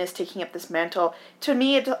Carradine is taking up this mantle. To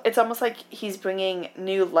me, it's almost like he's bringing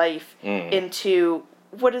new life into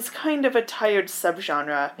what is kind of a tired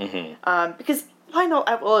subgenre. Mm-hmm. Because Lionel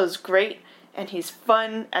Atwill is great, and he's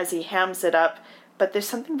fun as he hams it up, but there's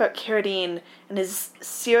something about Carradine and his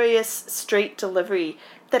serious, straight delivery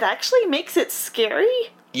that actually makes it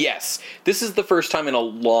scary. Yes. This is the first time in a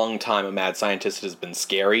long time a mad scientist has been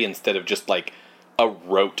scary instead of just, like, a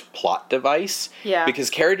rote plot device. Yeah.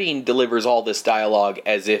 Because Carradine delivers all this dialogue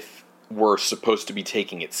as if we're supposed to be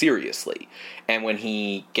taking it seriously. And when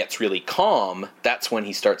he gets really calm, that's when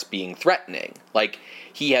he starts being threatening. Like,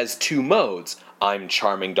 he has 2 modes. I'm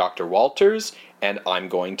charming Dr. Walters, and I'm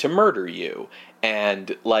going to murder you.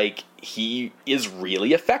 And, like, he is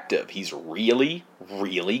really effective. He's really,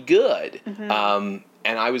 really good. Mm-hmm.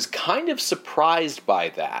 And I was kind of surprised by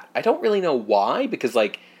that. I don't really know why, because,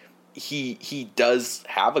 like, he does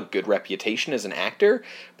have a good reputation as an actor,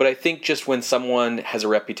 but I think just when someone has a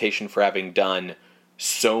reputation for having done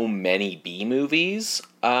so many B movies,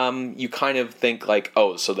 you kind of think, like,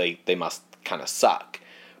 oh, so they must kind of suck.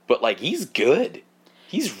 But, like, he's good.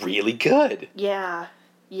 He's really good. Yeah.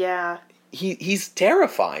 He's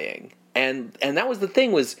terrifying. And that was the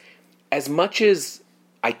thing, was as much as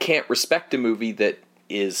I can't respect a movie that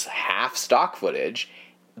is half stock footage,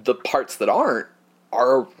 the parts that aren't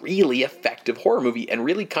are a really effective horror movie and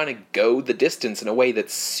really kind of go the distance in a way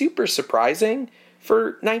that's super surprising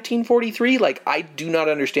for 1943. Like, I do not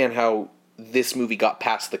understand how this movie got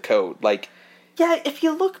past the code. Like, yeah, if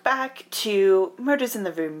you look back to Murders in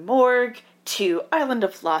the Rue Morgue, to Island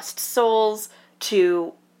of Lost Souls,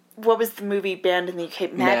 to, what was the movie banned in the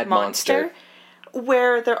UK? Mad Monster,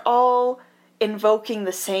 where they're all invoking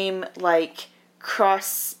the same, like,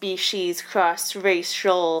 cross-species,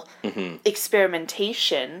 cross-racial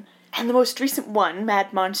experimentation. And the most recent one,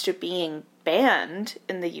 Mad Monster, being banned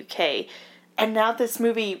in the UK. And now this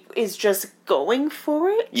movie is just going for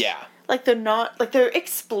it. Yeah. Like, they're not, like, they're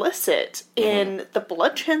explicit in the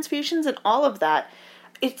blood transfusions and all of that.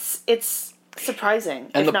 It's surprising,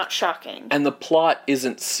 if not shocking. And the plot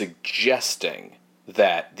isn't suggesting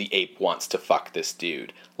that the ape wants to fuck this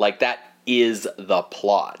dude. Like, that is the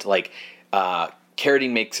plot. Like,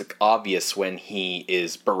 Carradine makes it obvious when he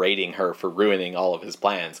is berating her for ruining all of his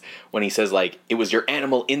plans. When he says, like, it was your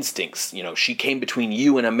animal instincts. You know, she came between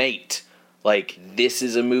you and a mate. Like, this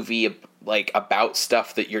is a movie, like, about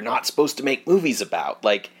stuff that you're not supposed to make movies about.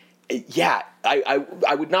 Like, yeah,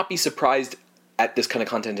 I would not be surprised at this kind of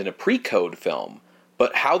content in a pre-code film.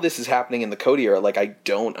 But how this is happening in the Code era, like, I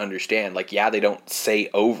don't understand. Like, yeah, they don't say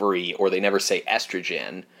ovary or they never say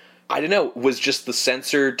estrogen. I don't know, was just the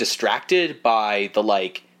censor distracted by the,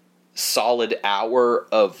 like, solid hour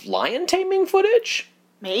of lion taming footage?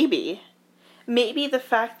 Maybe. Maybe the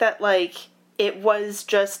fact that, like, it was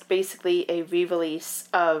just basically a re-release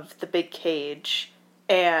of The Big Cage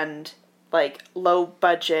and, like,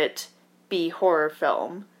 low-budget B-horror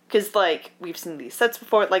film. Because, like, we've seen these sets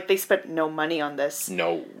before. Like, they spent no money on this.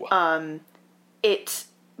 No. It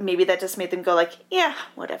maybe that just made them go like, yeah,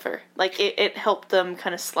 whatever. Like, it helped them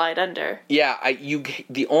kind of slide under. Yeah,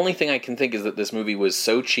 the only thing I can think is that this movie was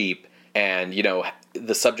so cheap and, you know,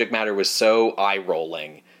 the subject matter was so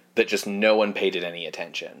eye-rolling that just no one paid it any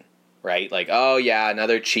attention, right? Like, oh yeah,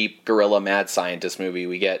 another cheap guerrilla mad scientist movie.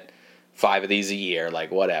 We get 5 of these a year,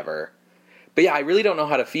 like, whatever. But yeah, I really don't know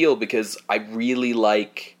how to feel because I really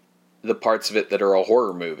like the parts of it that are a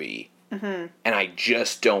horror movie. Mm-hmm. And I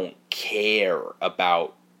just don't care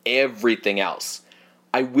about everything else.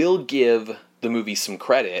 I will give the movie some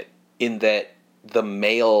credit in that the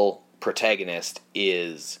male protagonist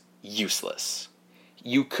is useless.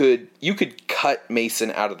 You could cut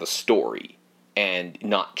Mason out of the story and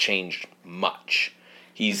not change much.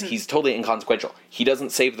 He's totally inconsequential. He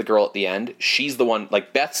doesn't save the girl at the end. She's the one,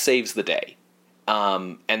 like, Beth saves the day.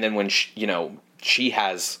 And then when she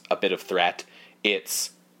has a bit of threat,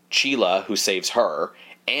 it's Sheila who saves her,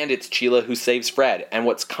 and it's Sheila who saves Fred. And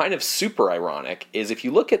what's kind of super ironic is if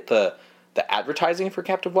you look at the advertising for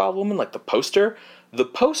Captive Wild Woman, like the poster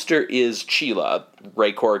is Sheila,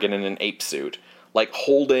 Ray Corrigan in an ape suit, like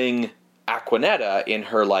holding Aquanetta in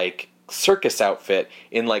her like circus outfit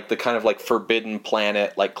in like the kind of like Forbidden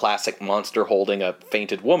Planet, like classic monster holding a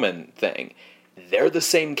fainted woman thing. They're the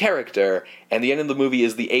same character, and the end of the movie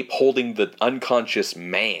is the ape holding the unconscious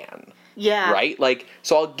man. Yeah. Right? Like,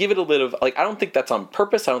 so I'll give it a little, like, I don't think that's on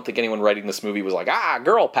purpose. I don't think anyone writing this movie was like,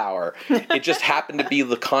 girl power. It just happened to be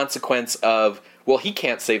the consequence of, well, he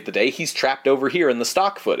can't save the day. He's trapped over here in the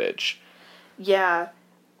stock footage. Yeah.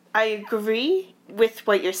 I agree with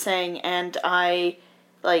what you're saying, and I,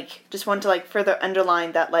 like, just want to, like, further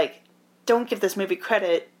underline that, like, don't give this movie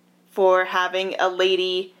credit for having a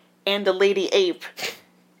lady and a lady ape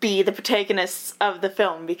be the protagonists of the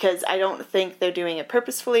film, because I don't think they're doing it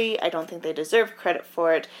purposefully. I don't think they deserve credit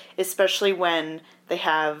for it, especially when they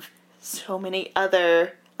have so many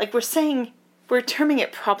other, like, we're terming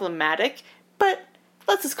it problematic, but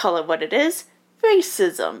let's just call it what it is,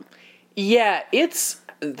 racism. Yeah,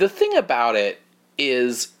 the thing about it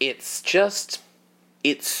is it's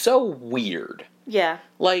so weird. Yeah.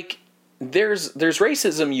 Like, there's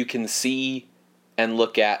racism you can see and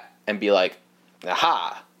look at and be like,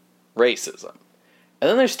 aha, racism. And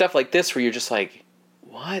then there's stuff like this where you're just like,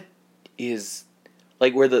 what is,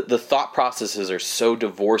 like, where the thought processes are so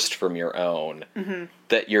divorced from your own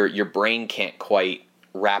that your brain can't quite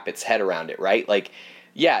wrap its head around it, right? Like,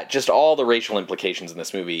 yeah, just all the racial implications in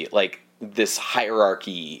this movie, like, this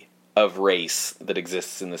hierarchy of race that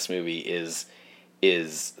exists in this movie is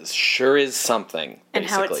something, basically. And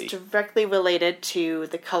how it's directly related to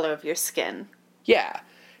the color of your skin. Yeah.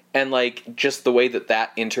 And, like, just the way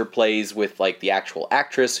that interplays with, like, the actual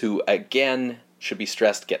actress, who, again, should be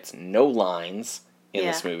stressed, gets no lines in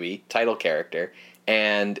this movie. Title character.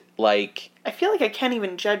 And, like, I feel like I can't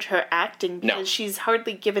even judge her acting because she's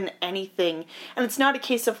hardly given anything. And it's not a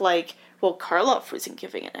case of, like, well, Karloff wasn't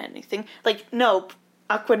giving it anything. Like, no,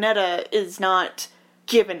 Aquanetta is not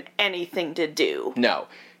given anything to do. No.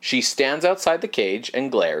 She stands outside the cage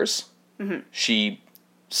and glares. Mm-hmm. She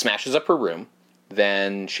smashes up her room.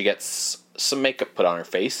 Then she gets some makeup put on her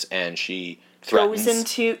face, and she threatens.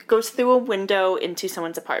 Goes through a window into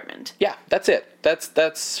someone's apartment. Yeah, that's it.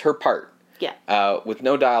 That's her part. Yeah. With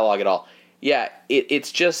no dialogue at all. Yeah,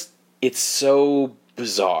 it's so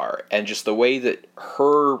bizarre, and just the way that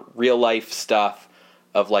her real life stuff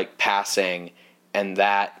of, like, passing, and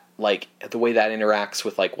that, like, the way that interacts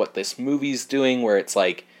with, like, what this movie's doing, where it's,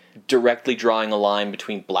 like, directly drawing a line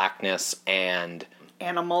between blackness and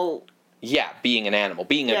animal. Yeah, being an animal,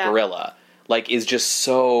 being a gorilla, like, is just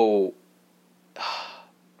so...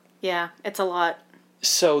 Yeah, it's a lot.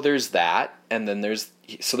 So there's that, and then there's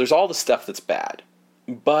all the stuff that's bad.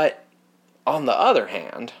 But, on the other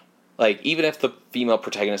hand, like, even if the female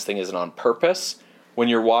protagonist thing isn't on purpose, when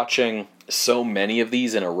you're watching so many of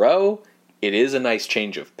these in a row, it is a nice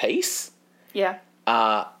change of pace. Yeah.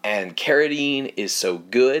 And Carradine is so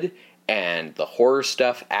good, and the horror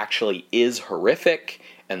stuff actually is horrific,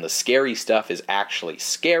 and the scary stuff is actually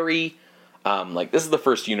scary. Like, this is the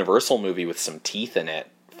first Universal movie with some teeth in it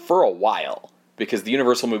for a while, because the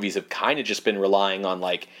Universal movies have kind of just been relying on,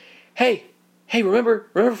 like, hey, remember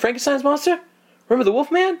Frankenstein's monster? Remember the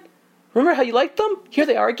Wolfman? Remember how you liked them? Here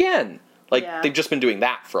they are again. Like, they've just been doing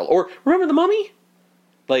that or remember the Mummy?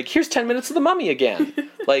 Like, here's 10 minutes of the Mummy again.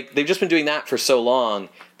 Like, they've just been doing that for so long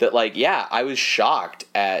that, like, yeah, I was shocked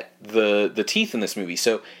at the teeth in this movie.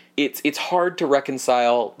 So it's hard to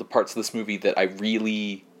reconcile the parts of this movie that I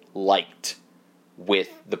really liked with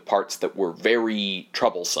the parts that were very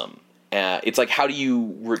troublesome. It's like, how do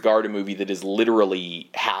you regard a movie that is literally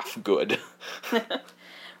half good?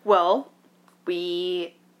 Well,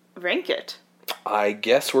 we rank it? I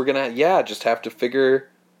guess we're gonna, just have to figure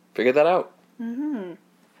that out. Mm-hmm.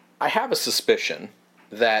 I have a suspicion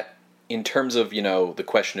that in terms of, the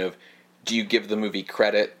question of, do you give the movie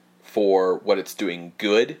credit for what it's doing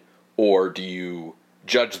good, or do you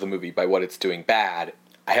judge the movie by what it's doing bad?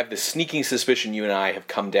 I have this sneaking suspicion you and I have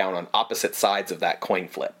come down on opposite sides of that coin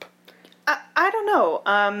flip. I don't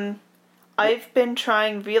know. I've been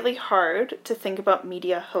trying really hard to think about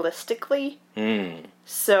media holistically.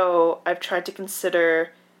 So I've tried to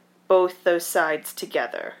consider both those sides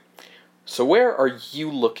together. So where are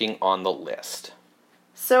you looking on the list?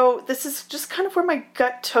 So this is just kind of where my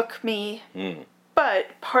gut took me.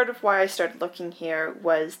 But part of why I started looking here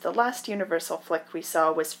was the last Universal flick we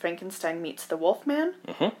saw was Frankenstein Meets the Wolfman.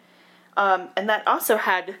 And that also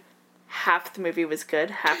had half the movie was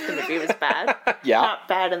good, half the movie was bad. Not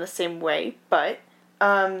bad in the same way, but...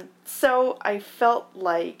 so I felt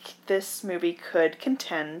like this movie could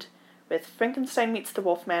contend with Frankenstein Meets the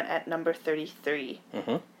Wolfman at number 33.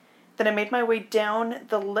 Then I made my way down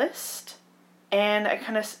the list, and I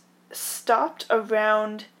kind of stopped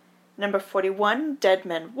around number 41, Dead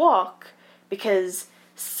Men Walk, because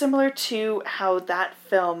similar to how that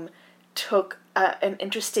film took an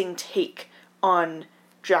interesting take on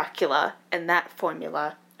Dracula and that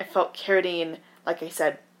formula, I felt Carradine, like I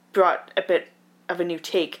said, brought a bit of a new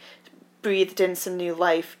take, breathed in some new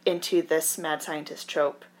life into this mad scientist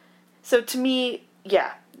trope. So to me,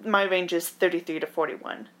 my range is 33 to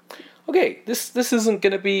 41. Okay, this isn't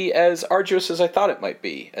going to be as arduous as I thought it might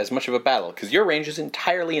be, as much of a battle, because your range is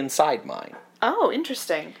entirely inside mine. Oh,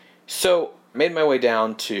 interesting. So, made my way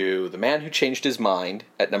down to The Man Who Changed His Mind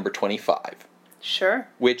at number 25. Sure.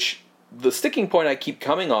 Which, the sticking point I keep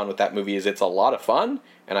coming on with that movie is it's a lot of fun,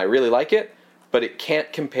 and I really like it, but it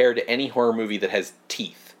can't compare to any horror movie that has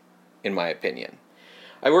teeth, in my opinion.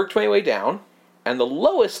 I worked my way down, and the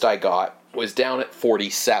lowest I got was down at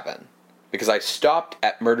 47. Because I stopped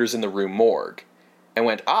at Murders in the Rue Morgue and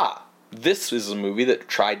went, this is a movie that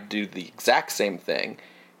tried to do the exact same thing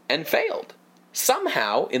and failed.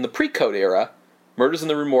 Somehow, in the pre-code era, Murders in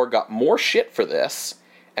the Rue Morgue got more shit for this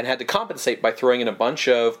and had to compensate by throwing in a bunch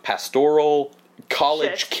of pastoral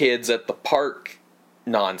college kids at the park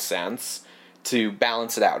nonsense to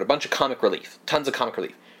balance it out. A bunch of comic relief. Tons of comic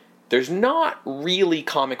relief. There's not really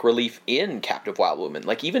comic relief in Captive Wild Woman.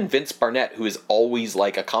 Like, even Vince Barnett, who is always,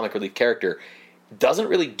 like, a comic relief character, doesn't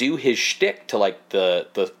really do his shtick to, like,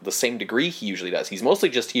 the same degree he usually does. He's mostly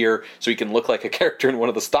just here so he can look like a character in one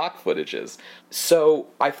of the stock footages. So,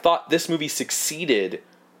 I thought this movie succeeded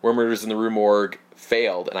where Murders in the Rue Morgue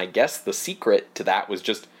failed, and I guess the secret to that was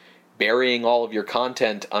just burying all of your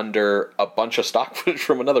content under a bunch of stock footage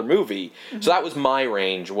from another movie. So that was my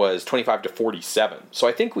range, was 25 to 47. So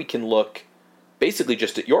I think we can look basically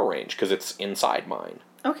just at your range, because it's inside mine.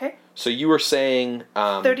 Okay. So you were saying...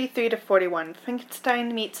 33 to 41.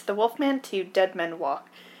 Frankenstein Meets the Wolfman to Dead Men Walk.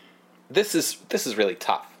 This is really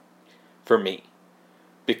tough for me.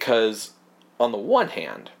 Because on the one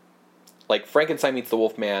hand, like Frankenstein Meets the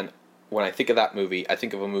Wolfman, when I think of that movie, I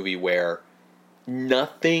think of a movie where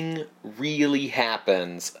nothing really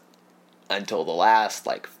happens until the last,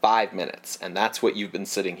 5 minutes. And that's what you've been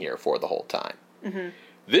sitting here for the whole time.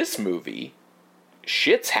 This movie,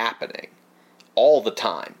 shit's happening all the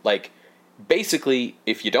time. Basically,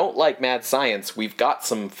 if you don't like mad science, we've got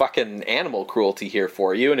some fucking animal cruelty here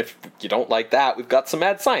for you. And if you don't like that, we've got some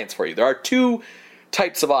mad science for you. There are two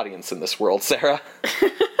types of audience in this world, Sarah.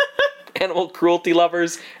 Animal cruelty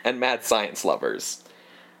lovers and mad science lovers.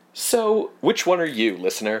 So, which one are you,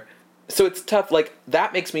 listener? So it's tough,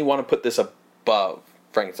 that makes me want to put this above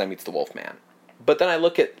Frankenstein Meets the Wolfman. But then I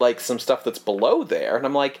look at, some stuff that's below there, and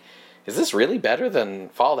I'm like, is this really better than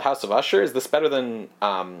Fall of the House of Usher? Is this better than,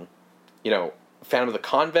 Phantom of the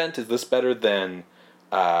Convent? Is this better than,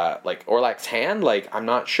 Orlacs Hand? I'm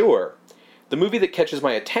not sure. The movie that catches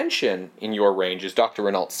my attention in your range is Dr.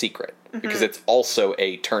 Renault's Secret, because it's also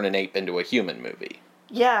a turn an ape into a human movie.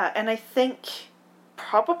 Yeah, and I think...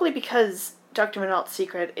 probably because Dr. Renault's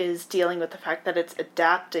Secret is dealing with the fact that it's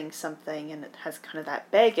adapting something and it has kind of that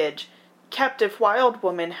baggage. Captive Wild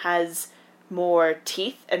Woman has more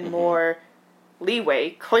teeth and more leeway,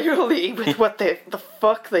 clearly, with what the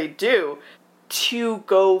fuck they do to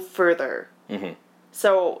go further.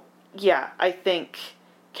 So, yeah, I think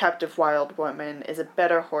Captive Wild Woman is a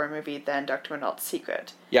better horror movie than Dr. Renault's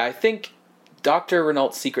Secret. Yeah, I think Dr.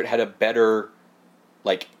 Renault's Secret had a better,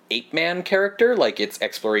 ape man character, its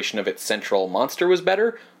exploration of its central monster was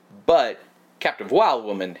better, but Captive Wild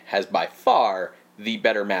Woman has by far the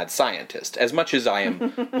better mad scientist. As much as I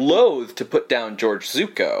am loath to put down George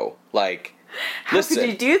Zucco, How could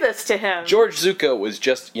you do this to him? George Zucco was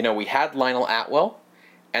just, we had Lionel Atwell,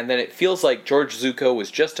 and then it feels like George Zucco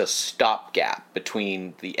was just a stopgap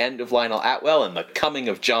between the end of Lionel Atwell and the coming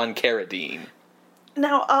of John Carradine.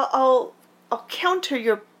 Now, I'll counter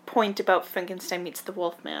your point about Frankenstein meets the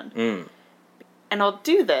Wolfman. And I'll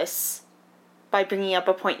do this by bringing up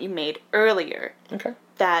a point you made earlier. Okay.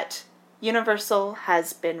 That Universal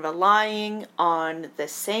has been relying on the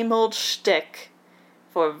same old shtick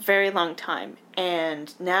for a very long time.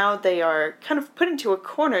 And now they are kind of put into a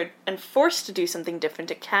corner and forced to do something different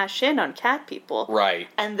to cash in on cat people. Right.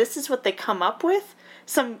 And this is what they come up with?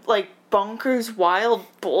 Some, bonkers, wild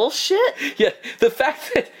bullshit? Yeah, the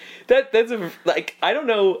fact that's I don't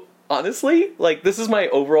know, honestly, this is my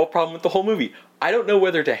overall problem with the whole movie. I don't know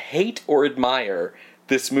whether to hate or admire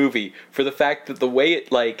this movie for the fact that the way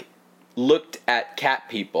it, looked at cat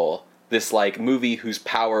people, this, movie whose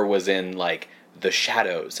power was in, the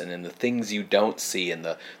shadows and in the things you don't see and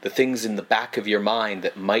the things in the back of your mind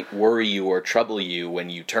that might worry you or trouble you when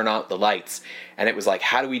you turn out the lights. And it was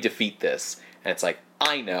how do we defeat this? And it's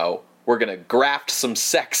I know, we're gonna graft some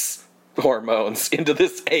sex hormones into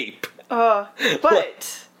this ape.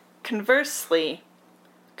 But conversely,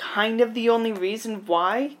 kind of the only reason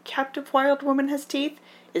why Captive Wild Woman has teeth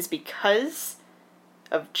is because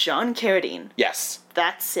of John Carradine. Yes.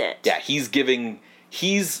 That's it. Yeah, he's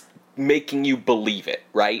making you believe it,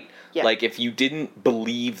 right? Yeah. If you didn't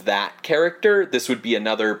believe that character, this would be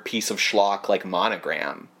another piece of schlock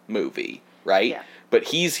Monogram movie, right? Yeah. But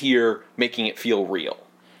he's here making it feel real.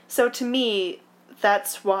 So to me,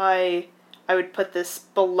 that's why I would put this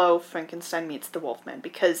below Frankenstein meets the Wolfman,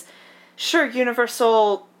 because sure,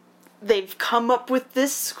 Universal, they've come up with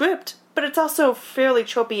this script, but it's also fairly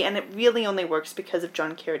tropey, and it really only works because of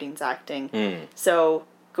John Carradine's acting. So,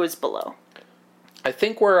 goes below. I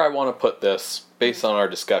think where I want to put this, based on our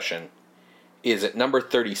discussion, is at number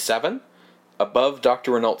 37, above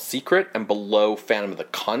Dr. Renault's Secret and below Phantom of the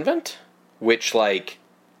Convent, which,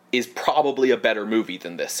 is probably a better movie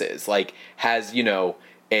than this is. Has,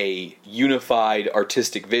 a unified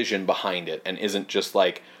artistic vision behind it and isn't just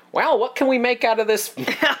well, what can we make out of this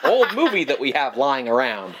old movie that we have lying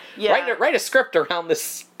around? Yeah. Write a script around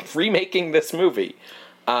this, remaking this movie.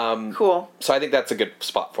 Cool. So I think that's a good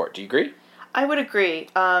spot for it. Do you agree? I would agree.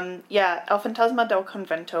 Yeah, El Fantasma del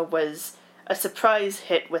Convento was a surprise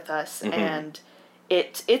hit with us, and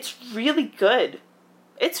it's really good.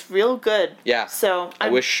 It's real good. Yeah. So I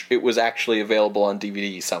wish it was actually available on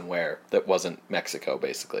DVD somewhere that wasn't Mexico,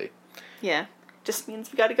 basically. Yeah. Just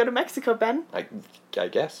means we gotta go to Mexico, Ben. I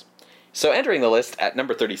guess. So entering the list at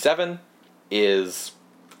number 37 is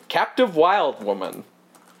Captive Wild Woman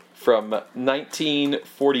from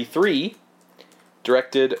 1943,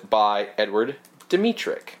 directed by Edward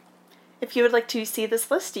Dmytryk. If you would like to see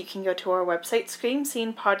this list, you can go to our website,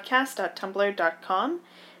 screamscenepodcast.tumblr.com.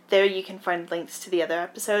 There you can find links to the other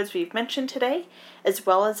episodes we've mentioned today, as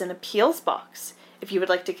well as an appeals box. If you would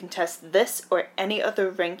like to contest this or any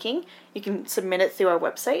other ranking, you can submit it through our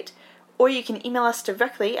website, or you can email us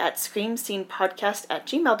directly at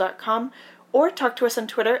screamscenepodcast@gmail.com, or talk to us on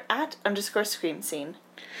Twitter @_screamscene.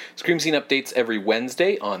 Scream Scene updates every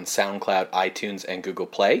Wednesday on SoundCloud, iTunes, and Google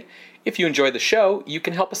Play. If you enjoy the show, you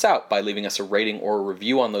can help us out by leaving us a rating or a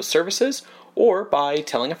review on those services, or by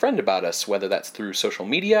telling a friend about us, whether that's through social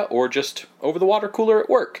media or just over the water cooler at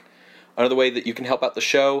work. Another way that you can help out the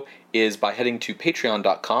show is by heading to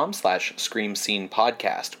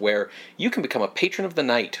patreon.com/screamscenepodcast, where you can become a patron of the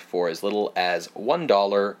night for as little as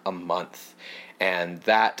 $1 a month. And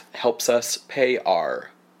that helps us pay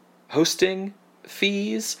our hosting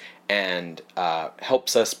fees and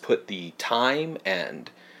helps us put the time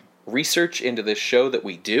and research into this show that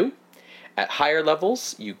we do. At higher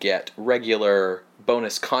levels, you get regular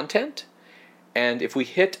bonus content. And if we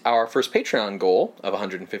hit our first Patreon goal of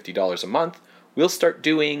 $150 a month, we'll start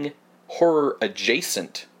doing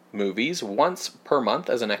horror-adjacent movies once per month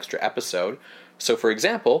as an extra episode. So, for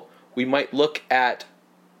example, we might look at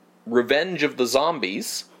Revenge of the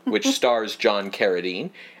Zombies, which stars John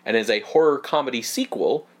Carradine, and is a horror comedy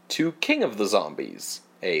sequel to King of the Zombies,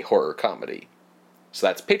 a horror comedy. So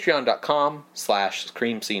that's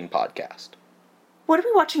patreon.com/screamscenepodcast. What are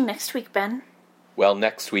we watching next week, Ben? Well,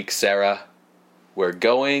 next week, Sarah, we're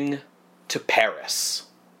going to Paris.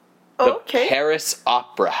 Okay. The Paris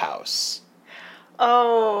Opera House.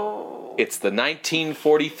 Oh. It's the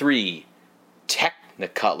 1943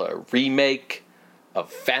 Technicolor remake of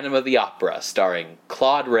Phantom of the Opera, starring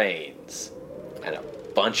Claude Rains and a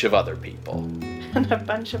bunch of other people. And a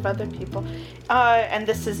bunch of other people. And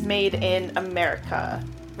this is made in America,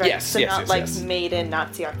 right? Yes, so yes, not yes, like yes. made in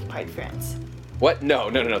Nazi-occupied France. What? No.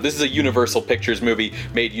 This is a Universal Pictures movie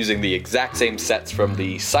made using the exact same sets from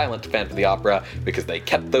the silent Phantom of the Opera because they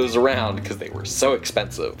kept those around because they were so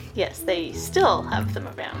expensive. Yes, they still have them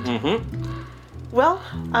around. Mm-hmm. Well,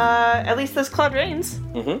 at least there's Claude Rains.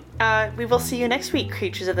 Mm-hmm. We will see you next week,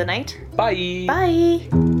 Creatures of the Night. Bye! Bye!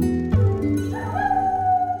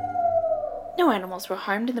 No animals were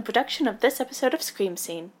harmed in the production of this episode of Scream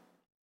Scene.